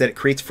 it's obvious that it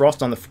creates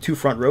frost on the 2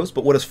 front rows,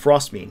 but what does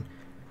frost mean?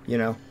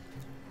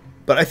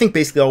 But I think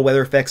basically all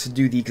weather effects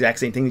do the exact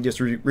same thing. They just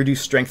reduce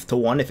strength to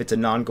 1 if it's a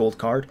non-gold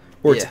card.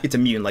 Or it's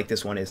immune like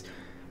this one is.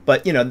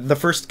 But, the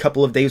first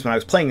couple of days when I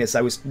was playing this,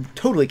 I was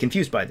totally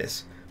confused by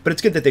this. But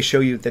it's good that they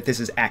show you that this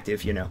is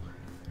active, I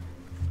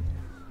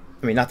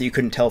mean, not that you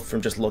couldn't tell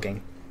from just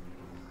looking.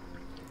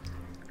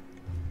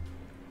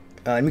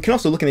 And we can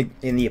also look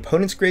in the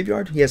opponent's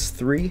graveyard. He has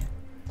 3.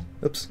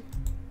 Oops. So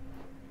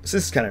this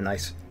is kind of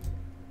nice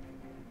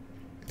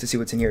to see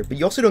what's in here. But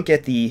you also don't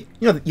get the...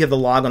 you have the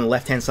log on the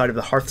left-hand side of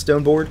the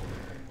Hearthstone board.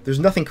 There's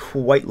nothing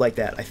quite like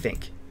that, I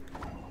think.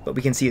 But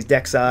we can see his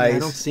deck size. Yeah, I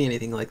don't see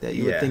anything like that.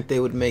 You would think they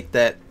would make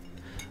that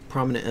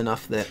prominent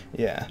enough that...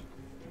 Yeah.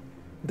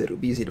 That it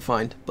would be easy to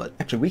find, but...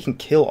 Actually, we can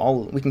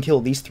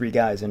kill these 3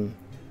 guys and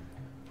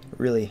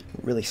really,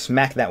 really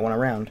smack that one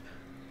around.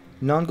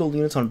 Non-gold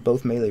units on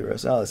both melee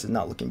rows. Oh, this is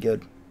not looking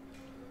good.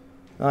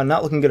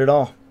 Not looking good at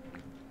all.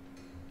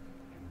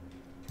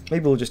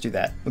 Maybe we'll just do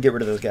that. We'll get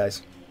rid of those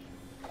guys.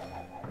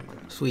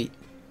 Sweet.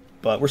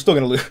 But we're still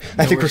gonna lose.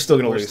 I think we're still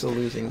gonna lose. We're still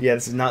losing. Yeah,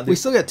 this is not. We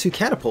still got 2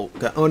 catapult.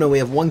 Oh no, we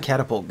have 1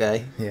 catapult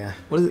guy. Yeah.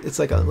 What is it? It's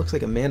like it looks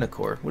like a mana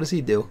core. What does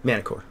he do?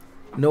 Mana core.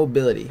 No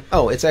ability.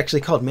 Oh, it's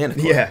actually called mana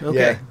core. Yeah. Okay.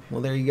 Yeah.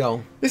 Well, there you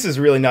go. This is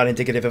really not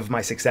indicative of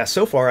my success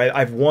so far.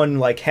 I've won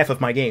like half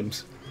of my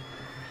games.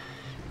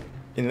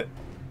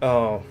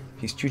 Oh,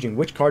 he's choosing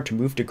which card to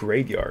move to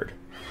graveyard.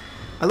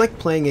 I like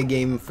playing a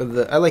game for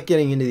the. I like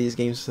getting into these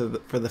games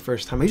for the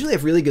first time. I usually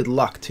have really good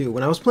luck too.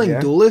 When I was playing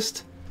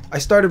Duelist, I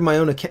started my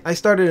own account. I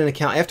started an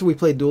account after we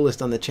played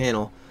Duelist on the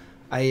channel.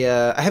 I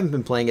haven't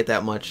been playing it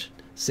that much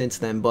since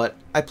then, but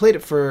I played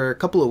it for a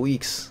couple of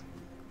weeks,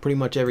 pretty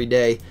much every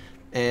day,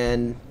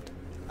 and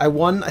I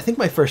won. I think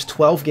my first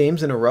 12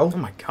 games in a row. Oh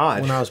my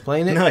god! When I was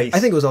playing it, nice. I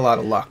think it was a lot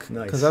of luck.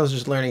 Nice. Because I was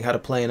just learning how to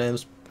play, and it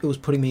was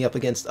putting me up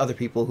against other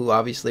people who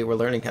obviously were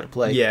learning how to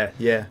play. Yeah,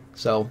 yeah.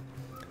 So,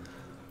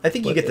 I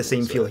think you get the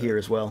same feel here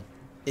as well.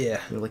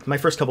 Yeah. You know, like my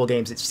first couple of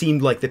games, it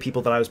seemed like the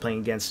people that I was playing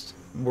against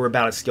were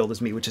about as skilled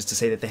as me, which is to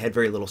say that they had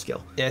very little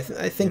skill. Yeah,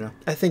 I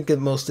think that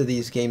most of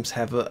these games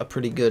have a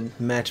pretty good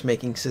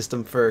matchmaking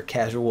system for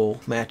casual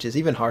matches.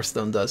 Even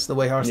Hearthstone does. The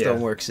way Hearthstone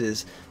works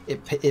is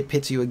it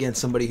pits you against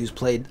somebody who's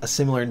played a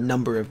similar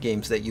number of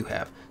games that you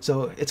have.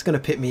 So it's going to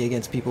pit me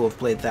against people who have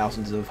played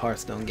thousands of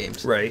Hearthstone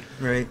games. Right,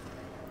 right.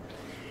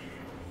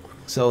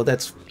 So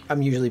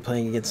I'm usually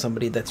playing against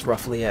somebody that's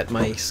roughly at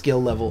my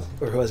skill level,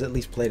 or who has at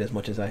least played as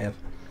much as I have.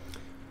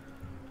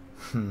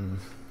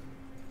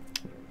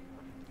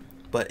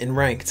 But in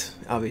ranked,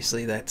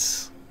 obviously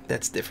that's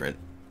different.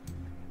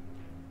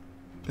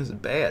 This is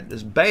bad. This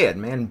is bad,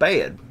 man.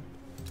 Bad.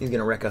 He's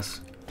gonna wreck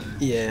us.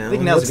 Yeah.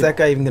 What's that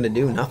guy even gonna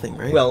do? Nothing,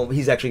 right? Well,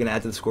 he's actually gonna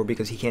add to the score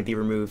because he can't be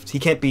removed.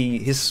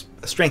 His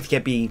strength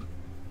can't be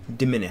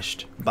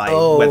diminished by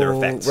weather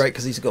effects. Right,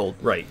 because he's gold.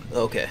 Right.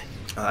 Okay.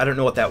 I don't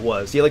know what that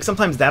was. Yeah, like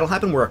sometimes that'll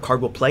happen where a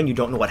card will play and you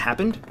don't know what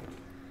happened.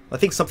 I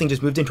think something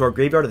just moved into our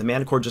graveyard and the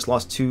mana core just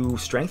lost 2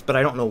 strength, but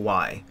I don't know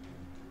why.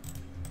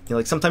 You know,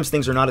 like sometimes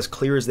things are not as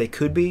clear as they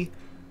could be.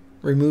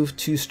 Remove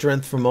 2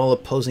 strength from all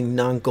opposing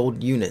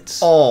non-gold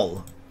units.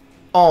 All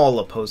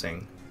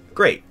opposing.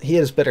 Great. He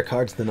has better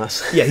cards than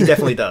us. Yeah, he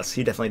definitely does.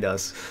 He definitely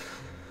does.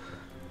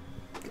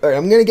 Alright,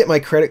 I'm going to get my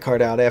credit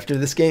card out after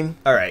this game.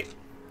 Alright.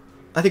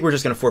 I think we're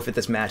just going to forfeit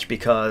this match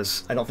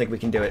because I don't think we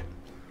can do it.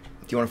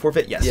 Do you want to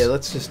forfeit? Yes. Yeah,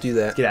 let's just do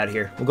that. Let's get out of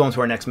here. We'll go on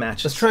to our next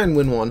match. Let's try and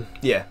win one.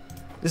 Yeah.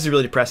 This is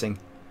really depressing.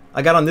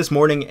 I got on this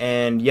morning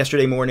and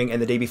yesterday morning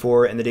and the day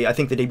before and I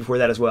think the day before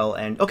that as well.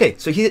 And okay,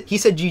 so he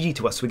said GG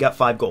to us. So we got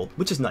 5 gold,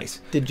 which is nice.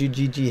 Did you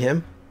GG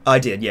him? I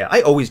did, yeah.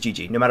 I always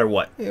GG, no matter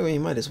what. Yeah, well, you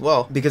might as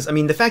well. Because, I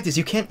mean, the fact is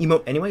you can't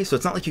emote anyway, so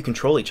it's not like you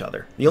control each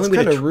other. The only it's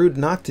way kind of rude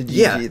not to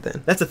GG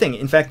then. That's the thing.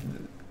 In fact,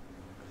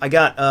 I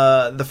got,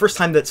 the first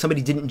time that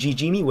somebody didn't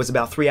GG me was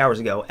about 3 hours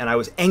ago, and I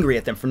was angry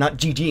at them for not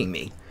GGing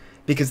me.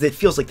 Because it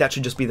feels like that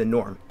should just be the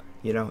norm,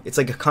 you know? It's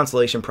like a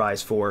consolation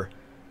prize for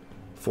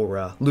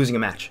losing a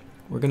match.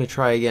 We're going to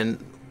try again.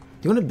 Do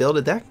you want to build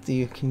a deck?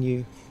 Can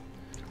you...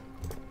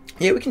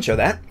 Yeah, we can show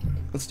that.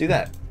 Let's do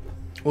that.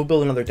 We'll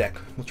build another deck.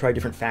 We'll try a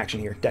different faction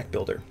here. Deck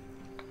builder.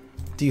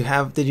 Did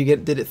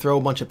it throw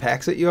a bunch of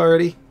packs at you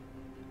already?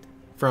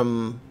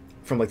 From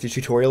like the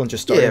tutorial and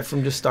just starting? Yeah,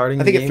 from just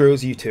starting I think it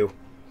throws you 2.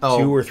 Oh.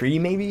 2 or 3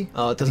 maybe?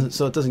 Oh, it doesn't.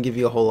 So it doesn't give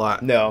you a whole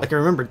lot. No. Like I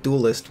remember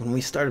Duelist when we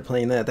started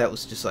playing that. That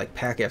was just like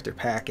pack after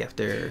pack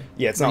after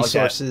it's not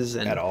resources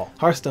like that and at all.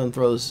 Hearthstone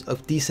throws a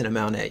decent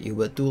amount at you,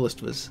 but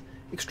Duelist was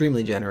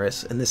extremely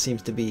generous, and this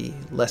seems to be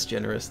less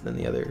generous than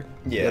the other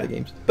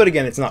games. But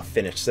again, it's not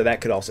finished, so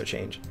that could also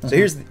change. So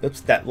here's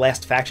that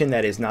last faction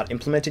that is not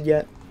implemented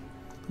yet.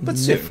 But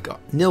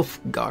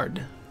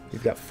Nilfgaard.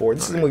 We've got 4.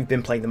 This is when we've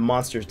been playing the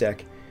monsters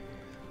deck.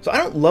 So I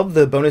don't love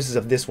the bonuses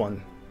of this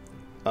one.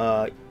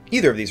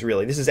 Either of these,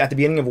 really. This is at the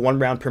beginning of 1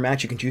 round per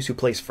match, you can choose who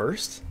plays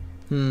first.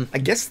 I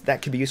guess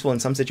that could be useful in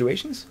some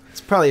situations.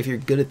 It's probably if you're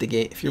good at the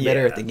game. If you're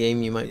better at the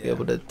game, you might be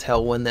able to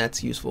tell when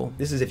that's useful.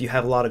 This is if you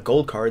have a lot of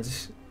gold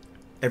cards.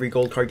 Every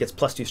gold card gets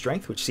 +2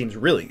 strength, which seems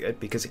really good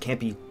because it can't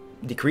be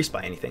decreased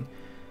by anything.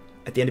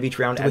 At the end of each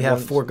round, do we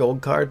have 4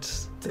 gold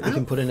cards that we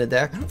can put in a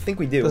deck? I don't think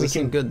we do. Doesn't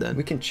seem good then.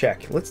 We can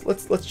check.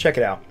 Let's check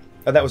it out.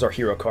 Oh, that was our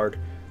hero card.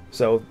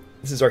 So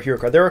this is our hero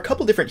card. There are a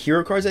couple different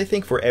hero cards, I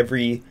think, for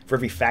every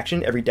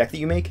faction, every deck that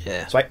you make.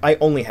 Yeah. So I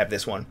only have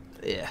this one.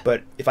 Yeah.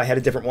 But if I had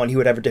a different one, he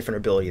would have a different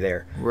ability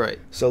there. Right.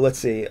 So let's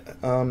see.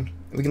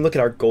 We can look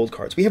at our gold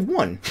cards. We have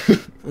 1.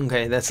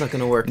 Okay, that's not going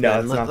to work.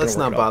 No, then. Let's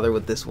not bother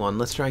with this one.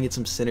 Let's try and get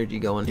some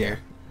synergy going here.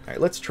 All right,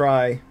 let's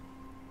try.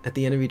 At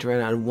the end of each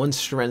round, add 1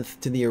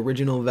 strength to the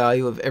original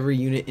value of every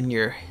unit in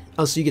your...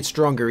 Oh, so you get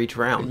stronger each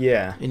round.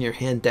 Yeah. In your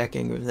hand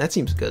decking. That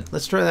seems good.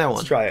 Let's try that one.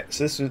 Let's try it.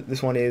 So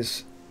this one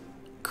is...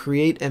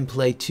 Create and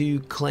play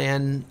 2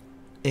 clan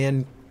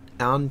and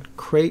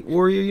on-crate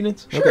warrior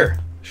units? Sure.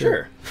 Okay.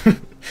 Sure.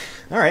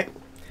 All right.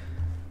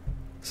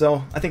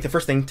 So I think the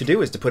first thing to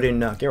do is to put in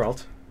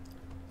Geralt.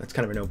 That's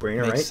kind of a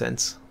no-brainer, right? Makes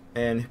sense.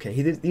 And, okay,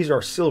 these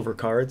are silver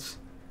cards.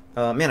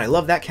 Man, I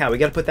love that cow. We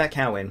got to put that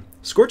cow in.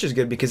 Scorch is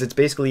good because it's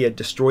basically a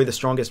destroy the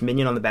strongest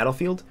minion on the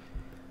battlefield.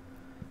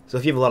 So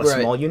if you have a lot of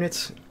small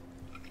units,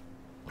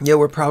 Yeah,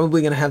 we're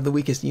probably going to have the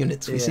weakest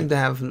units. We Yeah. seem to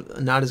have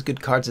not as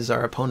good cards as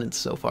our opponents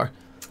so far.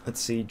 Let's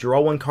see.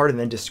 Draw one card and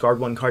then discard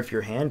one card for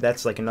your hand.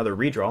 That's like another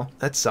redraw.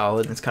 That's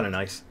solid. That's kind of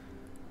nice.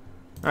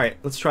 All right,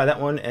 let's try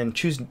that one and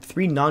choose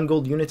 3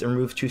 non-gold units and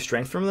remove 2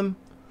 strength from them.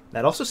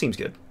 That also seems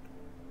good.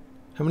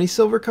 How many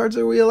silver cards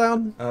are we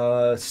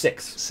allowed?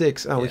 6.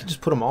 6. Oh, we Yeah. could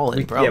just put them all in,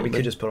 Yeah, probably. we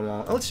could just put them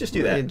all. Oh, let's just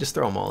do that. Yeah, just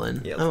throw them all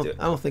in. Yeah, let's do it.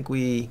 I don't think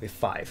We have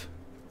 5.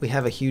 we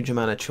have a huge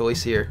amount of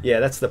choice here. Yeah,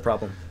 that's the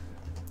problem.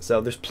 So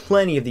there's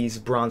plenty of these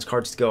bronze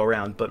cards to go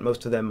around, but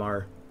most of them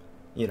are,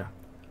 you know,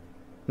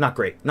 not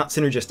great, not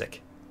synergistic.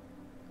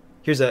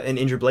 Here's an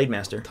injured Blade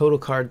Master. Total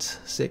cards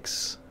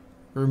 6.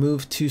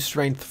 Remove 2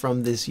 strength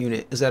from this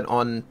unit. Is that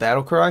on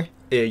Battlecry?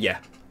 Yeah.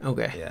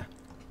 Okay. Yeah.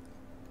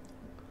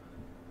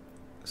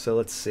 So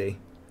let's see.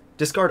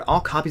 Discard all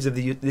copies of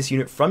this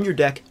unit from your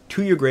deck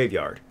to your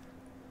graveyard.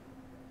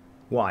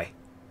 Why?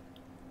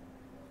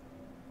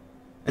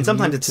 And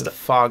sometimes it's the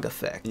fog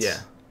effect.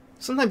 yeah.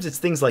 Sometimes it's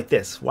things like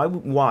this.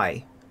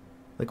 Why?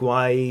 Like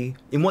why?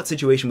 In what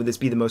situation would this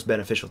be the most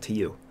beneficial to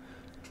you?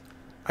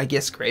 I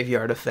guess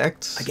graveyard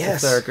effects. I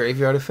guess. If there are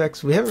graveyard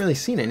effects. We haven't really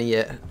seen any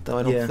yet, though,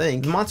 I don't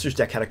think. The monsters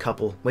deck had a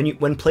couple.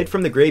 When played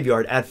from the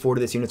graveyard, add 4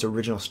 to this unit's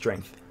original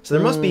strength. So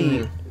there must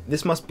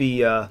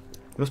be a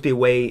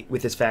way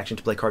with this faction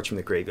to play cards from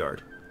the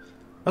graveyard.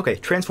 Okay,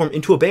 transform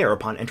into a bear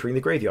upon entering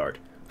the graveyard.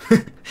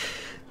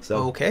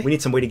 So okay. We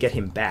need some way to get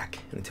him back.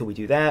 And until we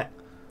do that,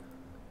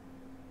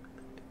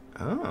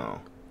 oh,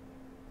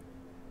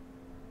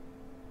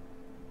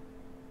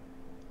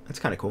 that's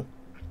kind of cool.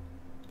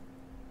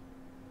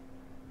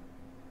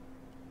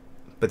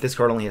 But this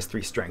card only has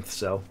 3 strength,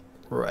 so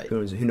Right.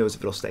 who knows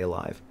if it'll stay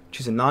alive.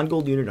 Choose a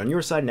non-gold unit on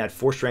your side and add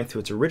 4 strength to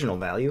its original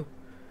value.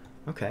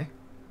 Okay.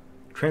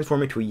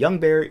 Transform into a young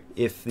bear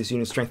if this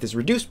unit's strength is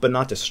reduced but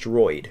not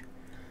destroyed.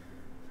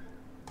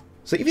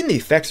 So even the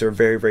effects are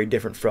very, very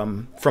different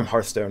from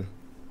Hearthstone.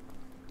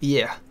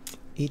 Yeah.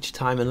 Each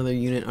time another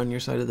unit on your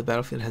side of the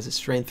battlefield has its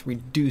strength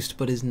reduced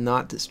but is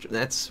not destroyed.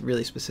 That's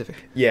really specific.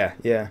 Yeah,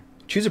 yeah.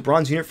 Choose a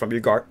bronze unit from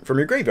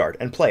your graveyard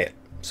and play it.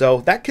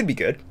 So that could be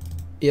good.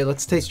 Yeah,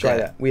 let's Try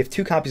that. We have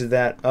 2 copies of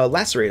that.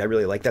 Lacerate I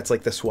really like. That's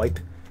like the swipe.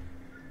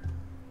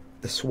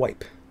 The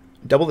swipe.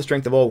 Double the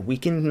strength of all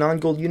weakened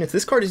non-gold units.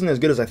 This card isn't as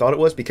good as I thought it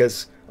was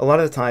because a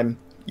lot of the time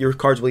your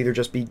cards will either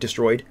just be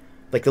destroyed,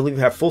 like they'll either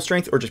have full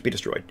strength or just be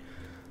destroyed.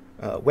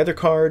 Weather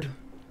card.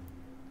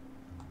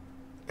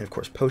 And of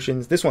course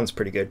potions. This one's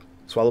pretty good.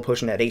 Swallow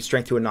potion, add 8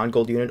 strength to a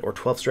non-gold unit or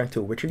 12 strength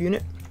to a Witcher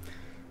unit.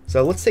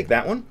 So let's take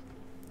that one.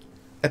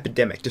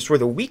 Epidemic. Destroy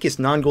the weakest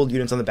non-gold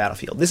units on the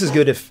battlefield. This is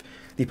good if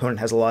the opponent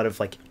has a lot of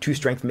like 2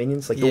 strength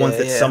minions, like the ones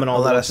that summon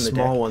all the ones in the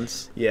deck. small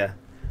ones. Yeah,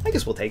 I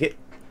guess we'll take it.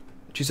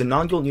 Choose a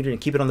non-gold unit and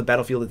keep it on the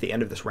battlefield at the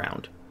end of this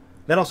round.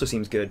 That also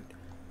seems good.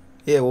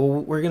 Yeah, well,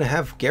 we're gonna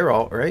have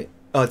Geralt, right?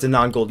 Oh, it's a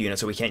non-gold unit,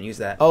 so we can't use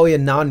that. Oh yeah,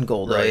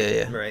 non-gold. Right,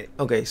 Yeah. right.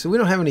 Okay, so we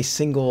don't have any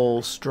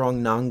single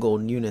strong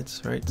non-gold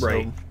units, right?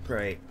 Right,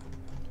 right.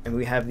 And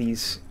we have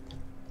these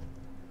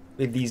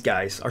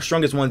guys. Our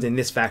strongest ones in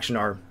this faction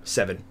are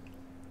 7.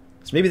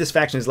 So maybe this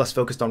faction is less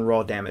focused on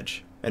raw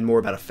damage and more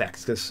about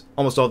effects, because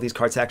almost all of these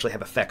cards actually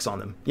have effects on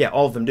them. Yeah,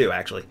 all of them do,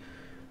 actually.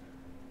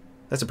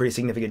 That's a pretty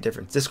significant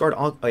difference. Discard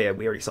all... Oh yeah,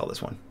 we already saw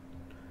this one.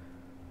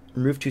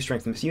 Remove 2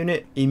 strength from this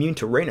unit. Immune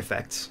to rain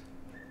effects.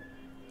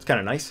 It's kind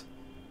of nice.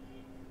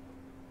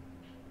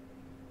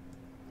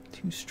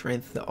 2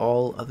 strength to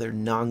all other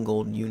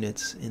non-gold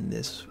units in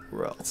this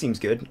row. That seems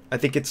good. I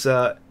think it's...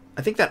 I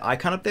think that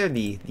icon up there,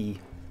 the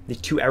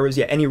 2 arrows,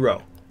 yeah, any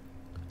row.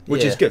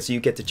 Which is good, so you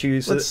get to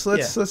choose...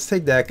 Let's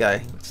take that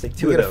guy. Let's take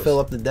 2 We of gotta those. fill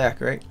up the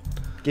deck, right?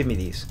 Give me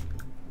these.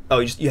 Oh,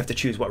 you have to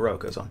choose what row it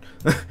goes on.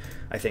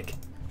 I think.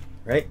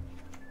 Right?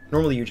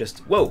 Normally you just...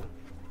 Whoa!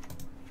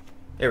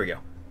 There we go.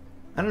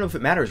 I don't know if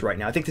it matters right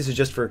now. I think this is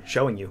just for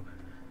showing you.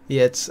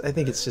 Yeah, I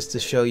think it's just to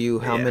show you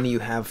how Yeah. many you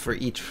have for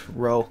each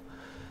row.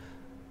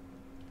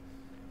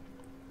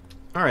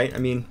 Alright, I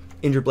mean,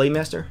 Injured Blade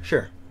Master?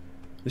 Sure.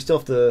 We still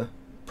have to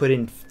put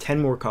in 10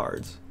 more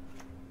cards.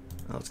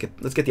 Let's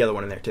get the other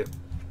one in there too.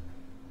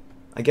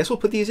 I guess we'll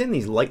put these in,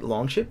 these light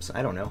longships?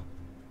 I don't know.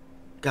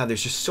 God,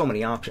 there's just so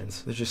many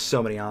options. There's just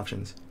so many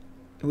options.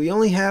 We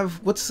only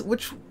have... What's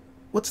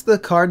the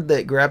card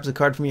that grabs a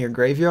card from your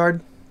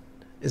graveyard?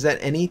 Is that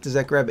any? Does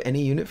that grab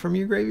any unit from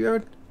your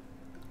graveyard?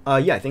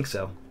 Yeah, I think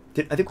so.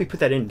 I think we put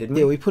that in, didn't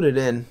we? Yeah, we put it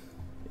in.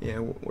 Yeah,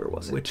 where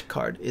was it? Which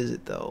card is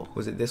it, though?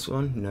 Was it this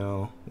one?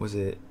 No. Was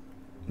it...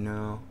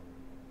 No.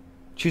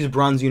 Choose a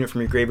bronze unit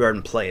from your graveyard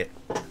and play it.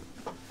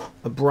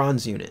 A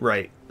bronze unit.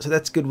 Right. So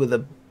that's good with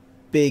a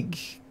big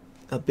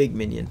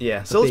minion.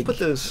 Yeah, so let's put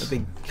those... A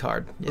big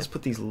card. Yeah. Let's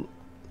put these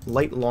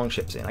light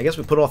longships in. I guess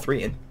we put all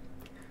 3 in.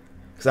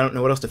 Because I don't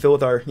know what else to fill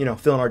with our,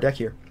 fill in our deck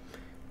here.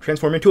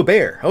 Transform into a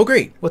bear. Oh,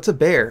 great. What's a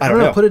bear? I don't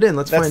know. Put it in.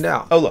 Let's find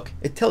out. Oh, look.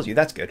 It tells you.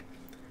 That's good.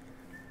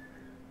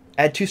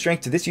 Add 2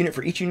 strength to this unit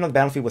for each unit on the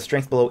battlefield with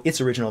strength below its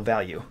original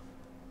value.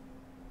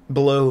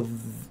 Below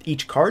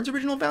each card's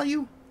original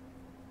value?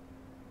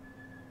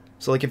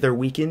 So, like, if they're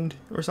weakened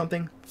or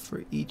something?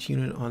 For each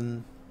unit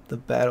on the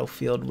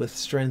battlefield with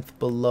strength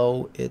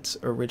below its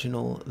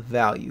original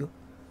value.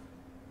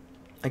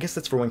 I guess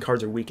that's for when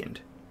cards are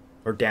weakened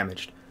or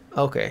damaged.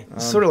 Okay,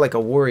 it's sort of like a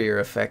warrior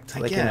effect,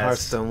 like in guess.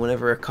 Hearthstone.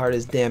 Whenever a card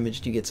is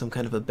damaged, you get some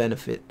kind of a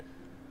benefit.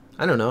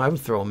 I don't know. I would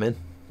throw them in.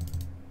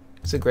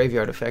 It's a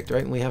graveyard effect,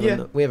 right? And we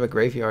have we have a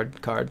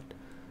graveyard card.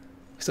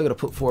 We still got to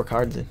put 4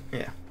 cards in.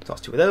 Yeah,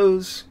 toss 2 of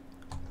those.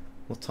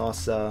 We'll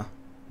toss what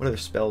other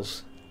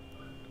spells?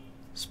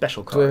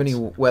 Special cards. Do we have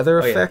any weather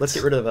effects? Yeah. Let's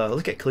get rid of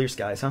look at Clear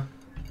Skies, huh?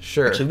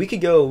 Sure. Actually,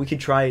 we could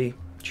try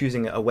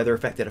choosing a weather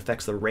effect that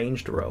affects the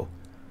ranged row.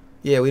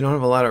 Yeah, we don't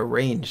have a lot of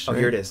range. Oh, right?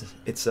 here it is.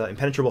 It's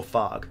Impenetrable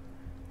Fog.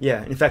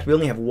 Yeah, in fact, we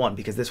only have 1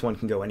 because this one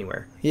can go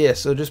anywhere. Yeah,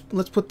 so just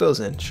let's put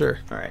those in. Sure.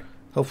 All right.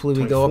 Hopefully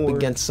we go up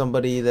against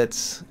somebody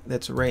that's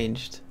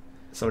ranged.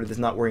 Somebody that's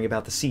not worrying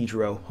about the siege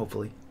row,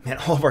 hopefully. Man,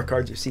 all of our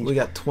cards are siege. We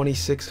got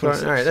 26. All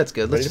right, that's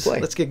good.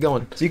 Let's get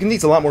going. So you can see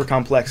it's a lot more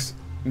complex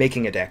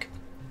making a deck.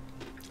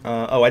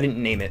 Oh, I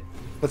didn't name it.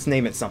 Let's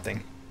name it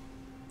something.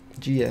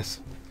 GS.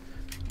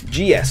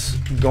 GS.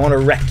 Gonna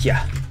wreck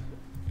ya.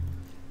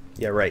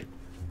 Yeah, right.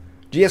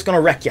 GS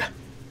gonna wreck ya.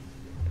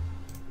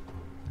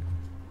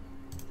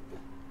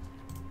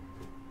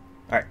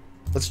 Alright.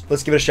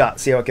 Let's give it a shot.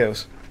 See how it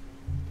goes.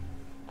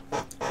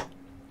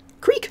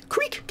 Creak!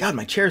 Creak! God,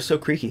 my chair is so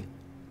creaky.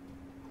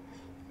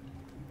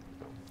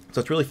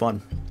 So it's really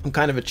fun. I'm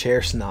kind of a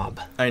chair snob.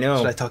 I know.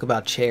 Should I talk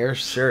about chairs?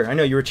 Sure. I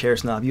know you're a chair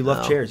snob. You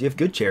love chairs. You have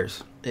good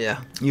chairs.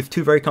 Yeah. You have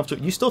 2 very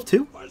comfortable... You still have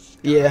 2?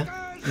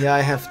 Yeah. Yeah,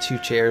 I have 2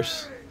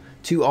 chairs.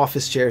 2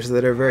 office chairs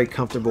that are very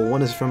comfortable.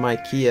 One is from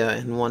IKEA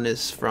and one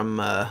is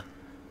from a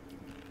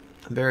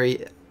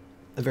very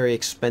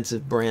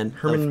expensive brand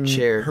of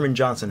chair. Herman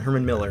Johnson.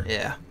 Herman Miller.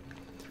 Yeah.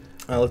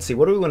 Let's see.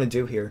 What do we want to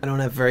do here? I don't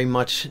have very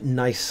much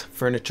nice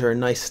furniture,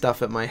 nice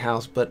stuff at my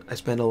house, but I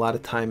spend a lot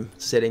of time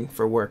sitting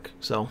for work,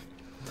 so...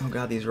 Oh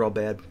god, these are all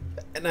bad.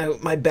 And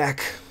my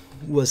back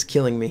was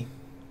killing me,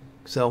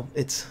 so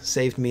it's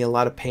saved me a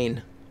lot of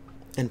pain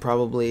and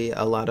probably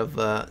a lot of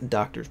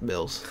doctor's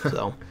bills.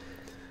 So,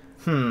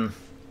 This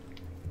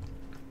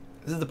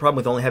is the problem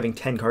with only having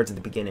 10 cards at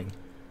the beginning.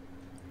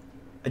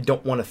 I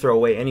don't want to throw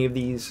away any of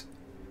these.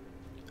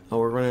 Oh,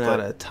 we're running out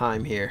of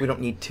time here. We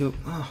don't need to.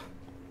 Oh.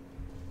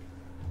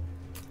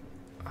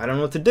 I don't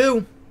know what to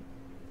do.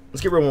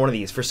 Let's get rid of one of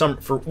these. For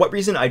what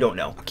reason, I don't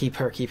know. Keep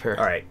her.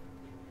 All right.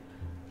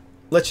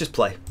 Let's just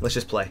play.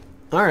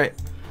 All right.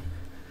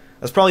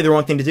 That's probably the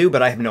wrong thing to do,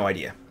 but I have no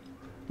idea.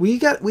 We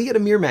get a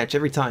mirror match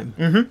every time.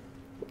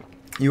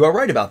 Mm-hmm. You are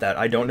right about that.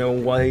 I don't know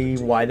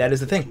why that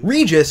is a thing.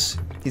 Regis!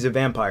 He's a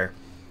vampire.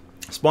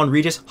 Spawn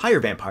Regis,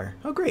 higher vampire.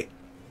 Oh, great.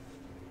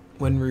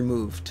 When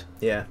removed.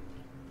 Yeah.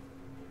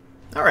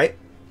 Alright.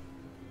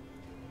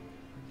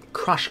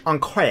 Crush on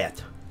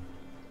Quiet.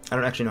 I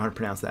don't actually know how to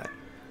pronounce that.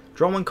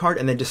 Draw 1 card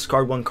and then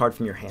discard 1 card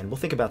from your hand. We'll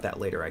think about that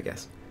later, I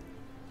guess.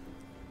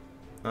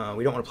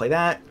 We don't want to play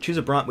that. Choose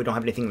a Brunt. We don't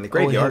have anything in the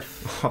graveyard.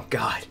 Oh,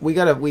 God. We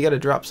gotta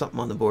drop something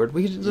on the board.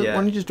 Why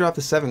don't you just drop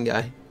the 7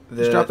 guy?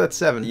 Just drop that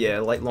 7. Yeah,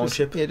 light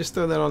longship. Yeah, just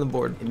throw that on the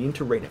board. Immune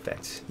to rain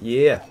effects.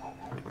 Yeah.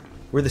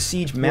 We're the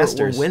Siege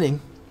Masters. We're winning.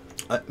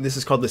 This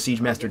is called the Siege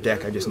Master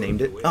deck. I just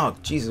named it. Oh,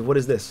 Jesus, what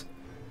is this?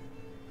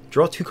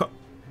 Draw 2 cards.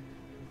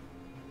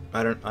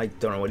 I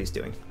don't know what he's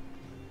doing.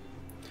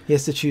 He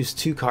has to choose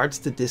 2 cards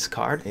to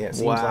discard? Yeah, it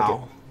seems like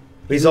it.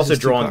 But He he's also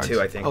loses 2 drawing cards. 2,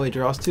 I think. Oh, he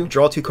draws 2?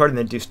 Draw 2 cards and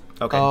then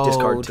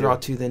discard 2. Draw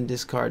 2, then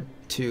discard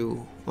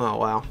 2. Oh,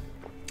 wow.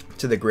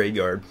 To the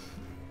graveyard.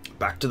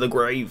 Back to the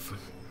grave.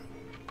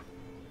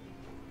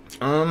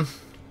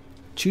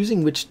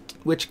 Choosing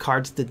which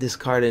cards to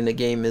discard in a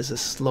game is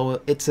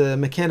it's a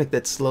mechanic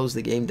that slows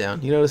the game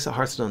down. You notice that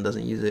Hearthstone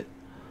doesn't use it.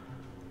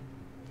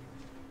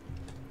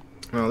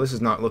 Oh, this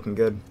is not looking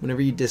good.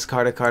 Whenever you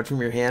discard a card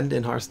from your hand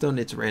in Hearthstone,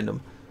 it's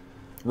random.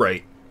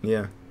 Right.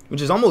 Yeah.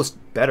 Which is almost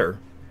better.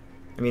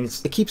 I mean,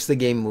 it keeps the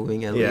game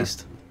moving at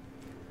least.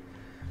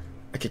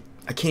 I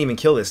can't even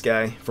kill this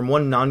guy. From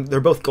one they're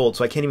both gold,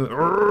 so I can't even...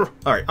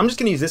 Alright, I'm just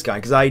going to use this guy,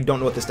 because I don't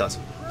know what this does.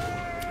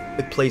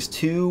 It plays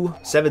 2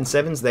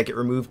 7/7s that get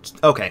removed.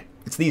 Okay,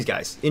 it's these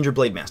guys. Injured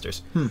Blade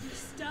Masters.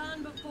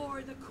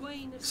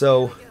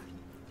 So...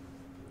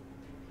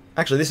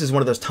 Actually, this is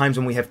one of those times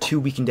when we have 2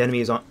 weakened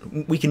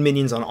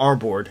minions on our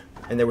board,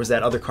 and there was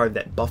that other card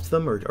that buffed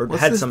them, or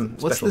had some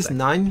special What's this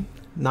effect.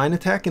 9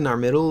 attack in the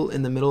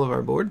middle of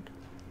our board?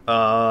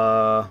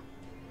 How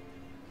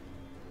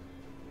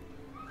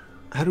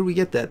did we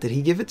get that? Did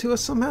he give it to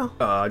us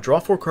somehow? Draw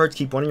 4 cards,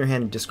 keep 1 in your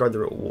hand, and discard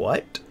the...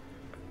 What?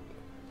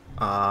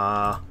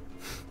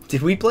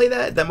 Did we play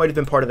that? That might have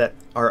been part of that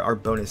our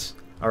bonus,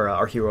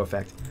 our hero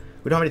effect.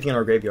 We don't have anything in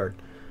our graveyard.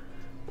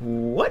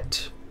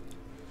 What?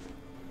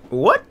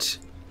 What?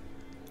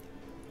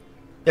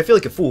 I feel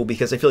like a fool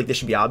because I feel like this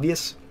should be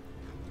obvious,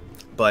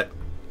 but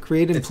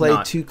create and play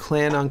not. 2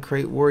 clan on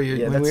Crate Warrior.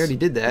 Yeah, we already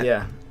did that.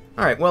 Yeah.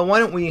 All right. Well, why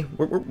don't we?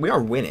 We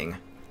are winning.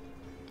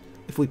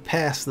 If we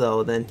pass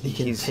though, then he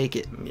can take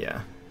it.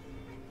 Yeah.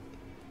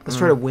 Let's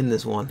try to win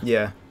this one.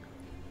 Yeah. Do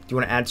you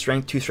want to add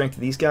 2 strength to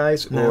these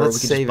guys, no, or we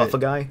could just buff a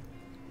guy?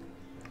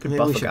 Maybe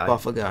we should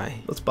buff a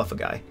guy. Let's buff a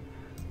guy.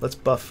 Let's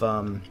buff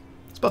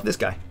this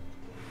guy.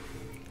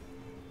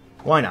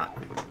 Why not?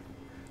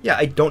 Yeah,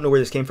 I don't know where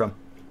this came from.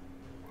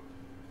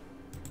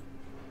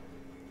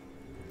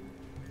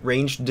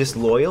 ranged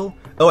disloyal.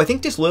 Oh, I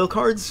think disloyal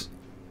cards,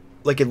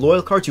 like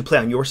loyal cards you play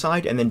on your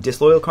side, and then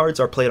disloyal cards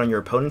are played on your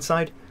opponent's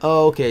side.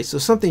 Oh, okay. So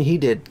something he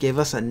did gave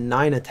us a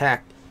 9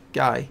 attack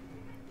guy.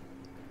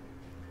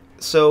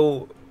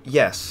 So,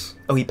 yes.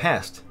 Oh, he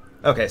passed.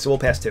 Okay, so we'll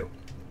pass 2.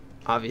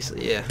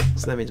 Obviously, yeah.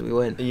 So that means we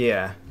win.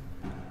 Yeah.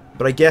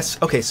 But I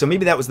guess, okay, so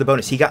maybe that was the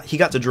bonus. He got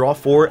to draw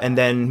 4, and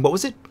then, what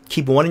was it?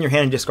 Keep 1 in your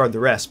hand and discard the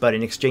rest, but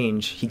in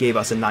exchange, he gave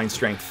us a 9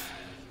 strength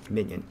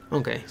minion.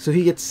 Okay, so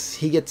he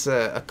gets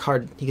a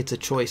card, he gets a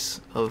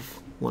choice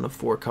of one of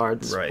 4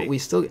 cards. Right. But we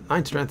still get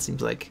 9 strength,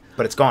 seems like.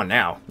 But it's gone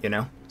now, you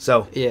know?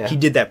 So, yeah. He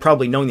did that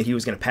probably knowing that he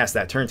was going to pass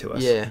that turn to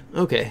us. Yeah,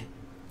 okay.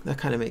 That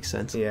kind of makes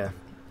sense. Yeah.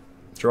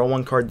 Draw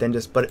 1 card, then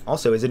just, but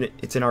also,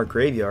 it's in our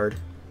graveyard,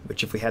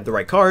 which if we had the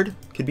right card,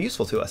 could be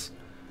useful to us.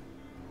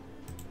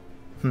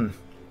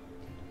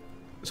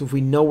 So if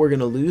we know we're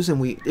gonna lose,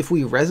 and if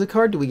we res a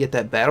card, do we get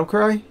that battle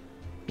cry?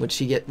 When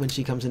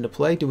she comes into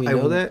play? Do we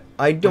know that?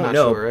 I don't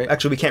know. Sure, right?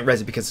 Actually, we can't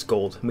res it because it's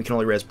gold. We can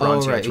only res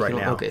bronze units right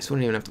now. Okay, so we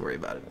don't even have to worry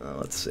about it.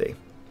 Let's see.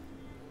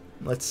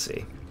 Let's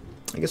see.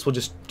 I guess we'll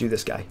just do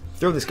this guy.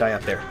 Throw this guy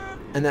up there.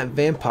 And that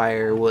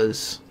vampire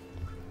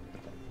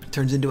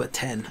turns into a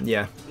 10.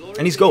 Yeah.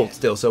 And he's gold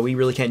still, so we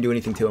really can't do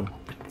anything to him.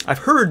 I've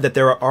heard that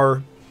there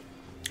are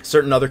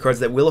certain other cards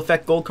that will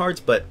affect gold cards,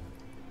 but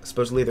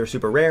supposedly they're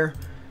super rare.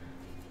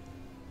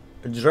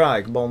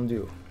 Drag, bon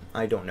Dieu.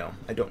 I don't know.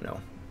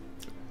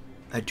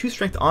 Add 2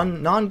 strength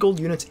on non-gold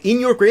units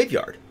in your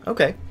graveyard.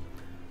 Okay.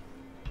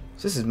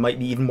 So this might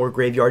be even more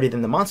graveyardy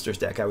than the monsters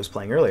deck I was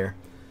playing earlier.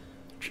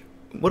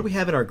 What do we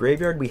have in our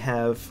graveyard? We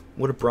have,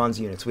 what are bronze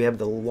units? We have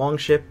the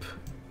longship.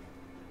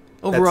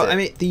 Overall, I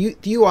mean, the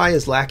UI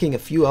is lacking a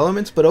few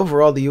elements, but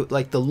overall, the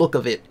look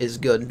of it is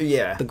good.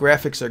 Yeah. The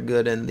graphics are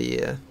good, and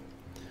the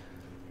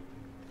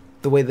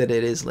way that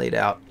it is laid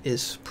out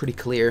is pretty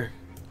clear.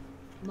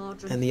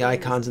 And the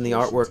icons and the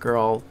artwork are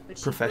all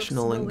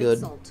professional and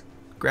good.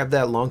 Grab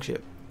that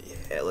longship.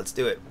 Yeah, let's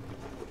do it.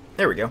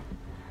 There we go.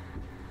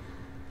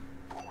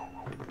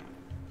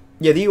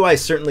 Yeah, the UI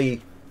is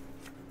certainly...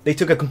 They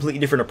took a completely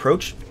different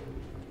approach,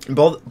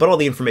 but all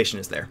the information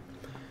is there.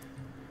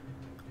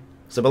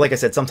 So, but like I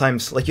said,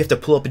 sometimes like you have to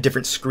pull up a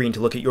different screen to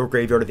look at your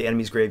graveyard or the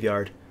enemy's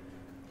graveyard.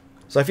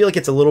 So I feel like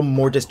it's a little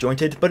more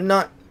disjointed, but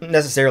not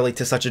necessarily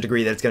to such a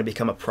degree that it's going to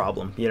become a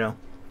problem, you know?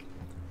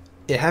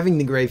 Yeah,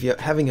 having a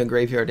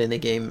graveyard in a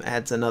game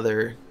adds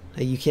another.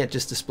 You can't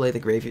just display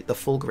the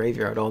full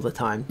graveyard all the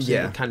time. So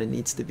yeah, it kind of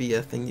needs to be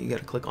a thing that you got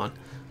to click on.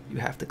 You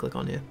have to click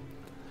on it.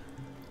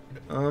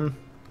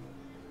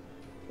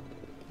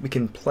 We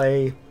can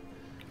play.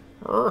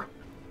 Or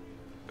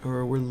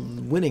we're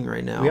winning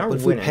right now. We are but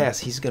if winning. we pass,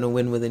 he's gonna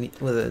win with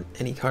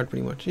any card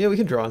pretty much. Yeah, we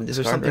can draw and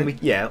discard. Is there something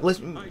right?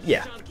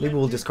 yeah, maybe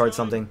we'll discard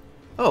something.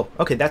 Oh,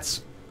 okay,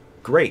 that's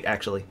great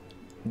actually.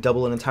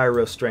 Double an entire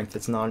row strength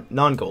that's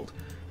non-gold.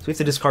 So we have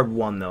to discard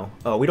 1 though.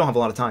 Oh, we don't have a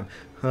lot of time.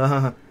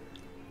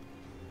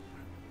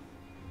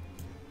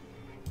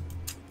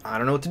 I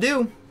don't know what to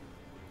do.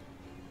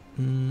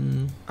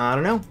 I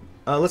don't know.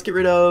 Let's get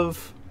rid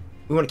of.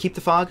 We want to keep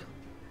the fog.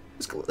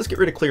 Let's get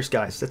rid of clear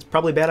skies. That's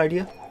probably a bad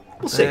idea.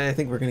 We'll see. I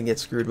think we're gonna get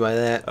screwed by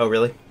that. Oh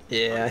really?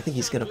 Yeah, I think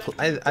he's gonna.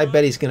 I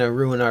bet he's gonna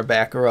ruin our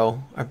back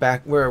row.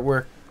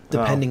 We're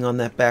depending on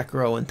that back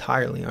row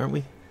entirely, aren't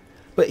we?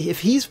 But if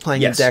he's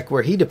playing a deck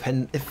where he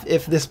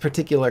if this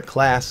particular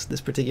class,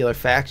 this particular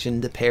faction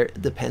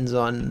depends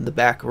on the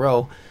back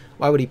row,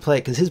 why would he play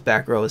it? Because his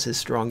back row is his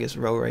strongest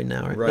row right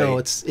now. Right? No,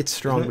 it's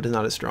strong, but it's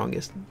not his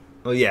strongest.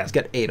 Oh yeah, he's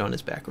got 8 on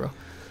his back row.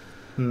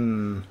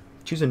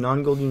 Choose a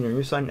non-gold unit on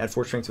your side and add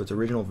 4 strength to its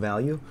original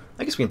value.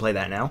 I guess we can play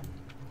that now.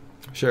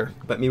 Sure.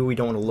 But maybe we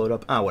don't want to load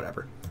up.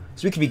 Whatever.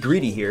 So we could be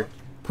greedy here.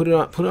 Put it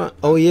on.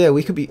 Oh yeah,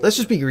 we could be. Let's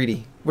just be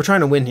greedy. We're trying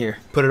to win here.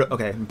 Put it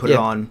it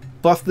on.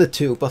 Buff the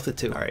 2. All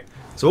right.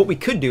 So what we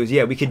could do is,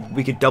 we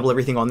could double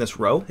everything on this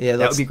row. Yeah,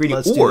 that would be greedy.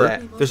 Or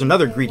there's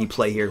another greedy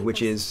play here,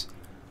 which is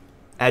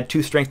add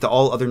 2 strength to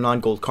all other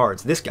non-gold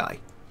cards. This guy.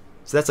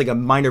 So that's like a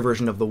minor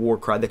version of the war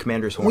cry, the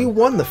commander's horn. We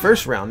won the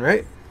first round,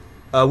 right?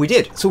 We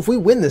did. So if we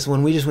win this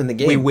one, we just win the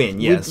game. We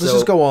win, yeah. Let's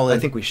just go all in. I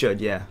think we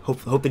should, yeah.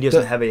 Hope that he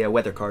doesn't have a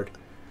weather card.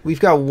 We've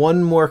got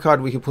 1 more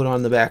card we can put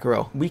on the back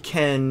row. We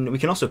can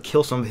also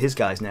kill some of his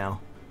guys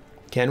now.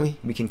 Can we?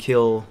 We can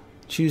kill...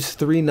 Choose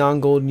 3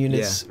 non-gold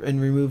units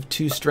and remove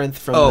 2 strength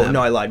from them. Oh,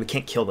 no, I lied. We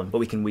can't kill them, but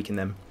we can weaken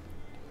them.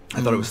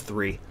 I thought it was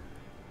 3.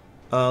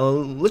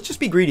 Let's just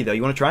be greedy, though.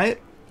 You want to try it?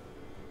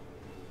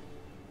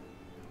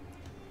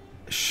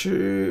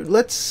 Sure.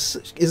 Let's...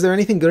 Is there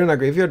anything good in our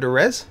graveyard to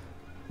res?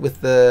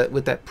 With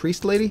that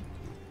priest lady?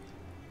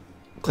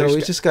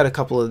 We just got a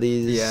couple of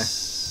these. Yeah.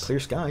 Clear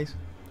skies.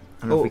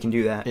 I don't know if we can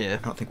do that. Yeah.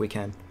 I don't think we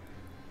can.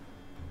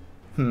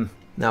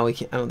 Now we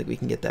can't. I don't think we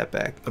can get that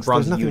back.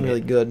 There's nothing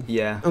really good.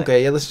 Yeah.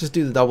 Okay. Yeah. Let's just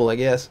do the double, I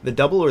guess. The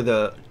double or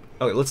the?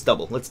 Okay. Let's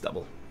double.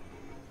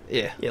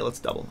 Yeah. Yeah. Let's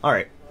double. All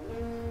right.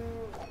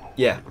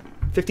 Yeah.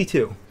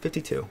 52.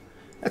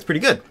 That's pretty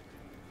good.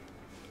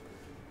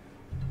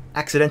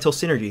 Accidental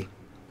synergy.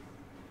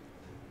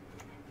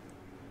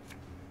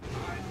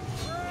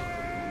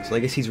 So I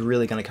guess he's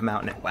really going to come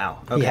out in it.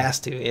 Wow. Okay. He has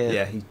to,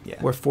 yeah.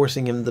 Yeah. We're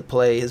forcing him to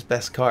play his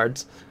best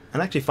cards.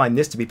 And I actually find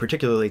this to be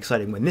particularly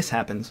exciting when this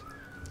happens.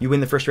 You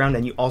win the first round,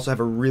 and you also have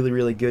a really,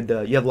 really good...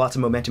 you have lots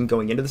of momentum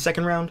going into the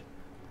second round.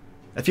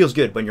 That feels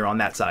good when you're on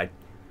that side.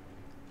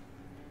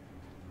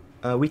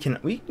 We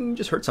can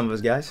just hurt some of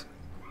his guys.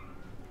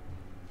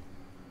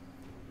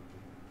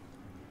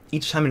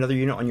 Each time another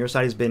unit on your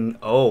side has been...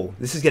 Oh,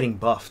 this is getting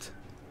buffed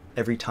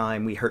every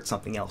time we hurt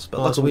something else.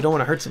 But so we don't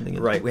want to hurt something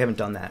else. Right, we haven't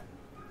done that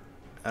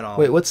at all.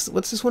 Wait, what's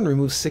this one?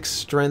 Remove 6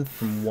 strength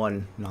from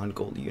 1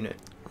 non-gold unit.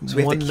 So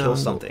we have to kill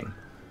something.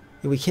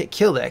 Yeah, we can't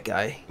kill that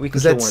guy.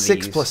 Because that's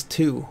 6 plus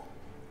 2.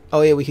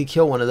 Oh yeah, we could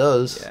kill one of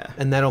those. Yeah.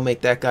 And that'll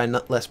make that guy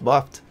less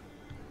buffed.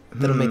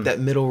 That'll make that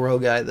middle row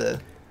guy,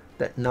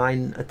 that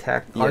 9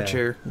 attack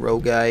archer row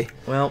guy,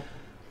 well,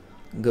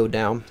 go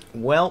down.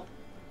 Well,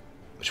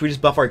 should we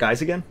just buff our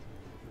guys again?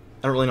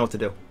 I don't really know what to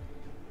do.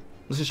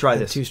 Let's just try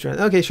this. 2 strength.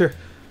 Okay, sure.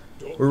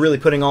 We're really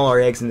putting all our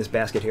eggs in this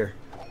basket here.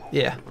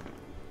 Yeah.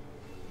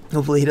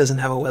 Hopefully he doesn't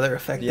have a weather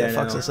effect that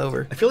fucks us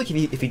over. I feel like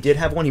if he did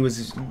have one, he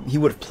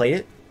would have played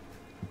it.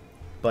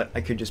 But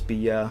I could just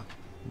be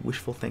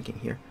wishful thinking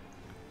here.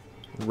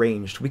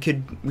 Ranged. We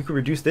could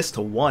reduce this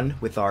to 1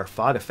 with our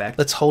fog effect.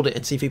 Let's hold it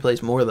and see if he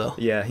plays more though.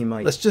 Yeah, he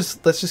might. Let's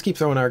just keep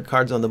throwing our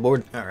cards on the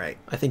board. All right.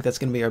 I think that's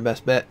gonna be our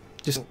best bet.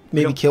 Just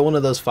maybe kill one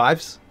of those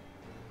 5s.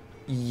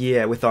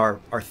 Yeah, with our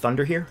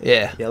thunder here.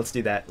 Yeah. Yeah, let's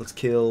do that. Let's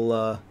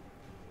kill.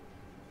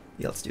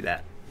 Yeah, let's do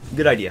that.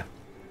 Good idea.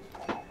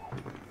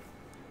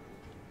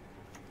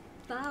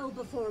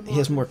 He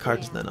has more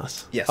cards than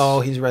us. Yes.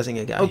 Oh, he's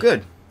rezzing a guy. Oh,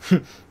 good.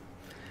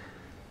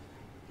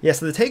 Yeah.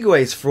 So the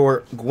takeaways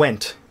for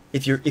Gwent,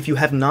 if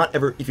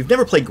you've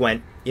never played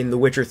Gwent in The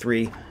Witcher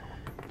 3,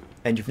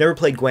 and you've never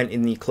played Gwent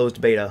in the closed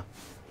beta,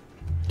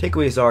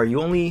 takeaways are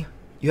you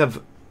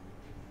have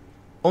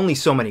only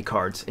so many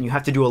cards, and you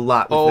have to do a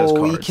lot with those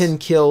cards. We can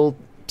kill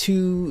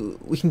 2.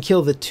 We can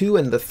kill the 2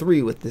 and the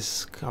 3 with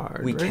this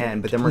card. We right?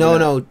 can, but then we're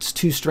no, it's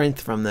 2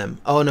 strength from them.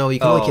 Oh no, you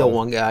can only kill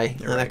 1 guy. Right.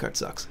 That card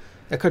sucks.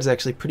 That card's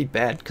actually pretty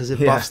bad because it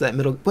buffs that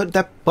middle. But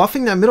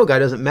buffing that middle guy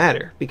doesn't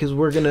matter because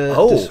we're gonna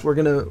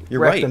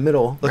wreck the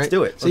middle. Let's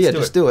do it. So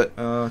just do it.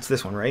 It's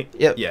this one, right?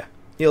 Yep. Yeah.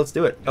 Yeah, let's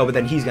do it. Oh, but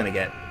then he's gonna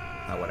get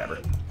whatever.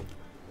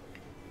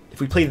 If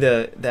we play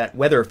that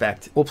weather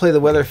effect, we'll play the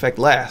weather effect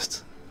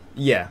last.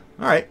 Yeah.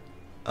 All right.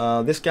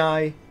 This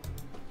guy,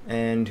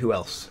 and who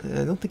else?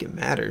 I don't think it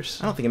matters.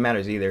 I don't think it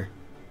matters either.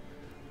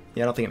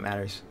 Yeah, I don't think it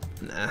matters.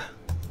 Nah.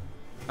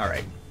 All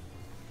right.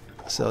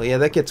 So yeah,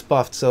 that gets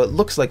buffed. So it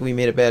looks like we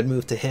made a bad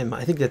move to him.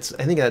 I think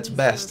that's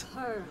best.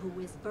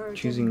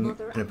 Choosing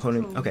an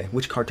opponent. Okay,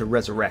 which card to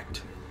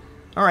resurrect?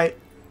 All right.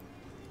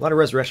 A lot of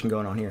resurrection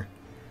going on here.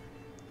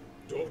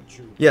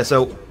 Yeah.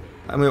 So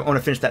I want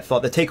to finish that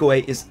thought. The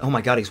takeaway is, oh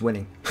my God, he's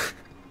winning.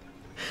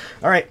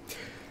 All right.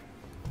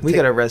 We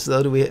got to res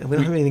though. We don't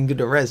have anything good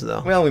to res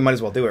though. Well, we might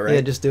as well do it, right?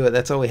 Yeah, just do it.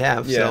 That's all we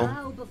have. Yeah.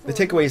 So the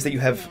takeaway is that you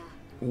have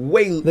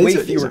way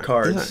fewer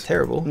cards. They're not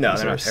terrible. No,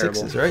 these they're not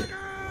terrible. 6s, right?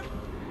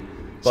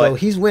 But, so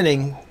he's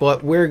winning,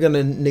 but we're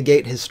gonna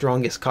negate his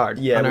strongest card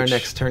on our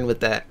next turn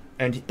with that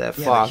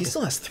fog. He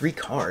still has 3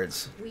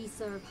 cards.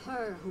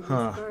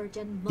 Huh.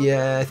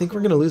 Yeah, I think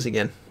we're gonna lose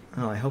again.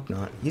 Oh, I hope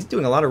not. He's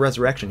doing a lot of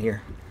resurrection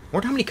here. I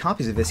wonder how many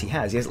copies of this he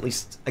has. He has at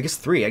least, I guess,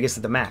 3. I guess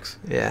at the max.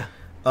 Yeah.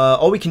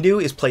 All we can do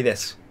is play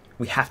this.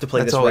 We have to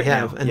play this right now.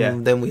 That's all we have,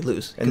 and then we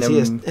lose.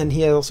 And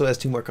he also has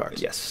 2 more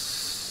cards.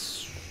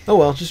 Yes. Oh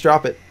well, just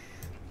drop it.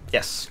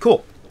 Yes.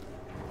 Cool.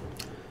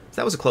 So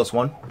that was a close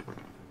one.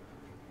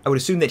 I would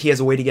assume that he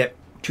has a way to get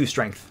 2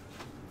 strength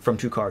from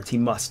 2 cards. He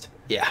must.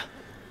 Yeah.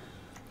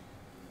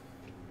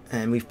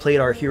 And we've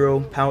played our hero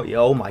power.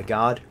 Oh my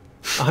God.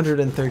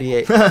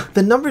 138.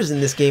 The numbers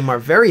in this game are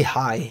very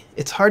high.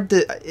 It's hard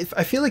to...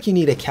 I feel like you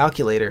need a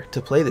calculator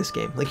to play this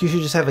game. Like you should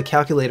just have a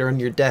calculator on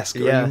your desk,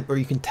 or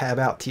you can tab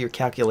out to your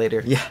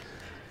calculator. Yeah.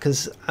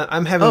 Because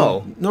I'm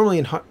having... Normally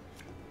in...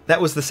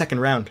 That was the second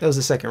round. That was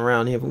the second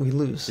round. Yeah, but we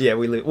lose. Yeah,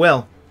 we lose.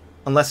 Well,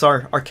 unless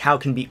our cow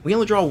can be... We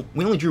only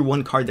drew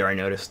 1 card there, I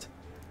noticed.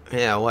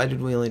 Yeah, why did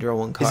we only draw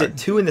 1 card? Is it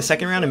 2 in the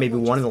second round and maybe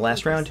 1 in the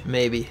last round?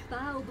 Maybe.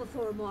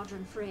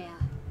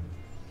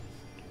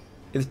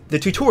 The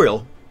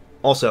tutorial,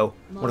 also,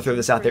 I want to throw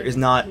this out there, is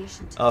not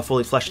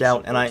fully fleshed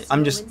out, and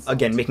I'm just,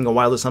 again, making a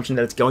wild assumption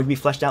that it's going to be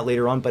fleshed out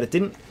later on, but it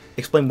didn't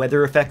explain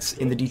weather effects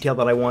in the detail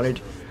that I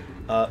wanted,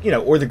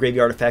 or the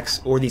graveyard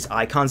effects, or these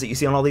icons that you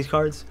see on all these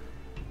cards.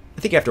 I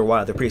think after a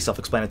while they're pretty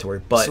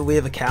self-explanatory, but... So we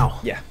have a cow.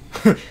 Yeah.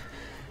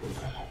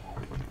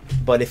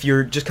 But if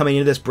you're just coming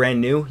into this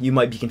brand new, you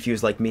might be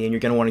confused like me, and you're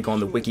going to want to go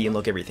on the wiki and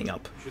look everything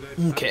up.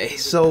 Okay,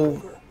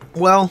 so,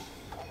 well,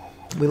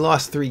 we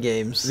lost 3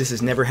 games. This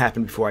has never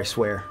happened before, I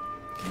swear.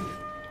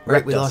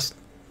 Right, we lost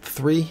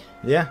 3?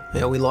 Yeah.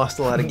 Yeah, we lost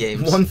a lot of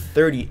games.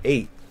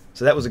 138.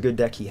 So that was a good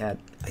deck he had.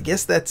 I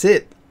guess that's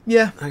it.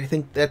 Yeah. I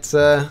think that's,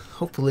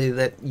 hopefully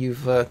that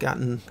you've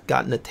gotten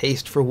a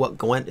taste for what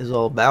Gwent is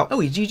all about. Oh,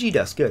 he GG'd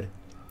us. Good.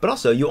 But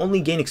also, you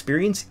only gain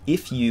experience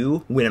if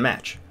you win a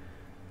match.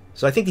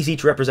 So I think these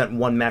each represent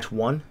 1 match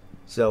won.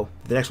 So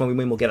the next one we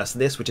win will get us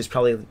this, which is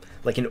probably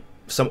like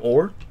some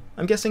ore,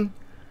 I'm guessing.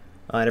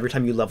 And every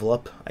time you level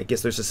up, I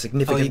guess there's a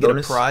significant you get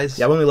bonus. a prize?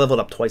 Yeah, I've only leveled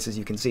up twice, as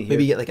you can see here.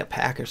 Maybe you get like a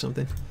pack or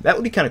something. That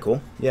would be kind of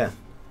cool, yeah.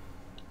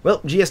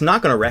 Well, GS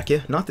not going to wreck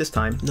you, not this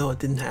time. No, it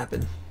didn't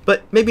happen.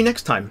 But maybe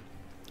next time.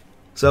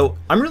 So,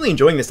 I'm really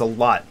enjoying this a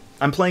lot.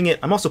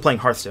 I'm also playing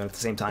Hearthstone at the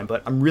same time,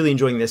 but I'm really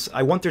enjoying this.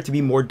 I want there to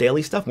be more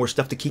daily stuff, more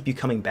stuff to keep you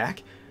coming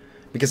back,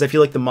 because I feel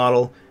like the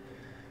model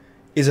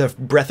is a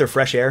breath of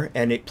fresh air,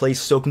 and it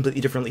plays so completely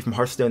differently from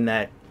Hearthstone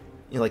that,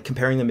 you know, like,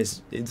 comparing them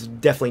is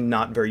definitely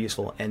not very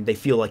useful, and they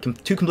feel like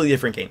two completely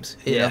different games.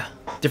 Yeah. You know,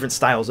 different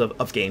styles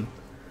of game.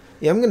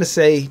 Yeah, I'm gonna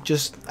say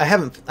I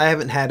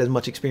haven't had as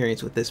much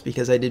experience with this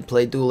because I did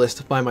play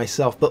Duelist by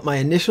myself, but my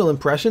initial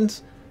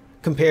impressions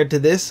compared to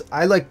this,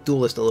 I like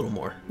Duelist a little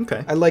more.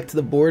 Okay. I liked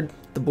the board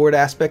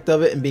aspect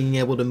of it and being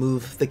able to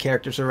move the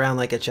characters around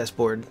like a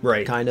chessboard,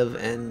 right? Kind of,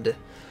 and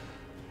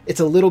it's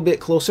a little bit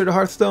closer to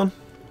Hearthstone,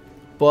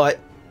 but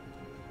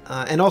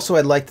and also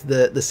I liked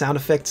the sound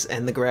effects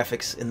and the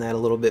graphics in that a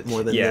little bit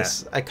more than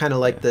this. I kind of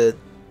like the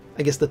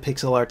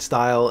pixel art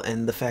style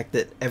and the fact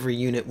that every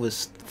unit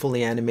was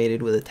fully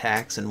animated with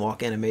attacks and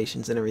walk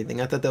animations and everything.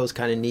 I thought that was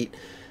kind of neat.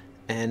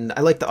 And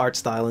I like the art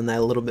style in that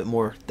a little bit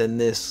more than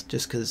this,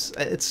 just because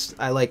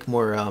I like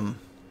more.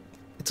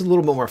 It's a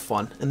little bit more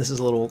fun, and this is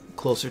a little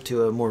closer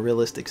to a more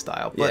realistic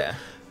style. But yeah.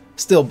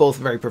 Still, both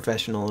very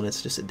professional, and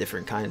it's just a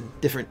different kind.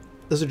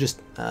 Those are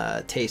just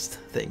taste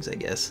things, I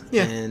guess.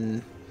 Yeah.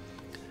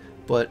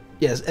 But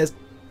yes, as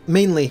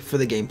mainly for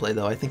the gameplay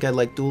though, I think I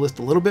like Duelist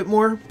a little bit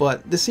more.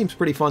 But this seems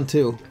pretty fun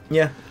too.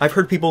 Yeah, I've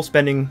heard people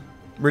spending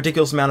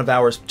ridiculous amount of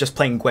hours just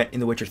playing Gwent in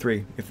The Witcher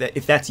 3.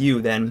 If that's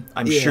you, then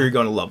I'm sure you're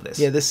going to love this.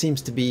 Yeah, this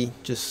seems to be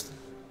just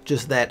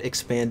that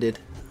expanded.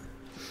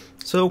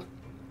 So,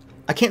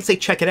 I can't say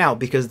check it out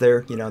because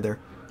they're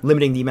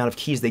limiting the amount of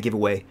keys they give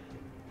away.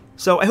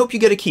 So, I hope you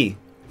get a key,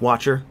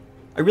 watcher.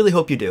 I really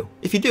hope you do.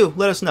 If you do,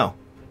 let us know.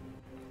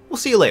 We'll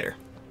see you later.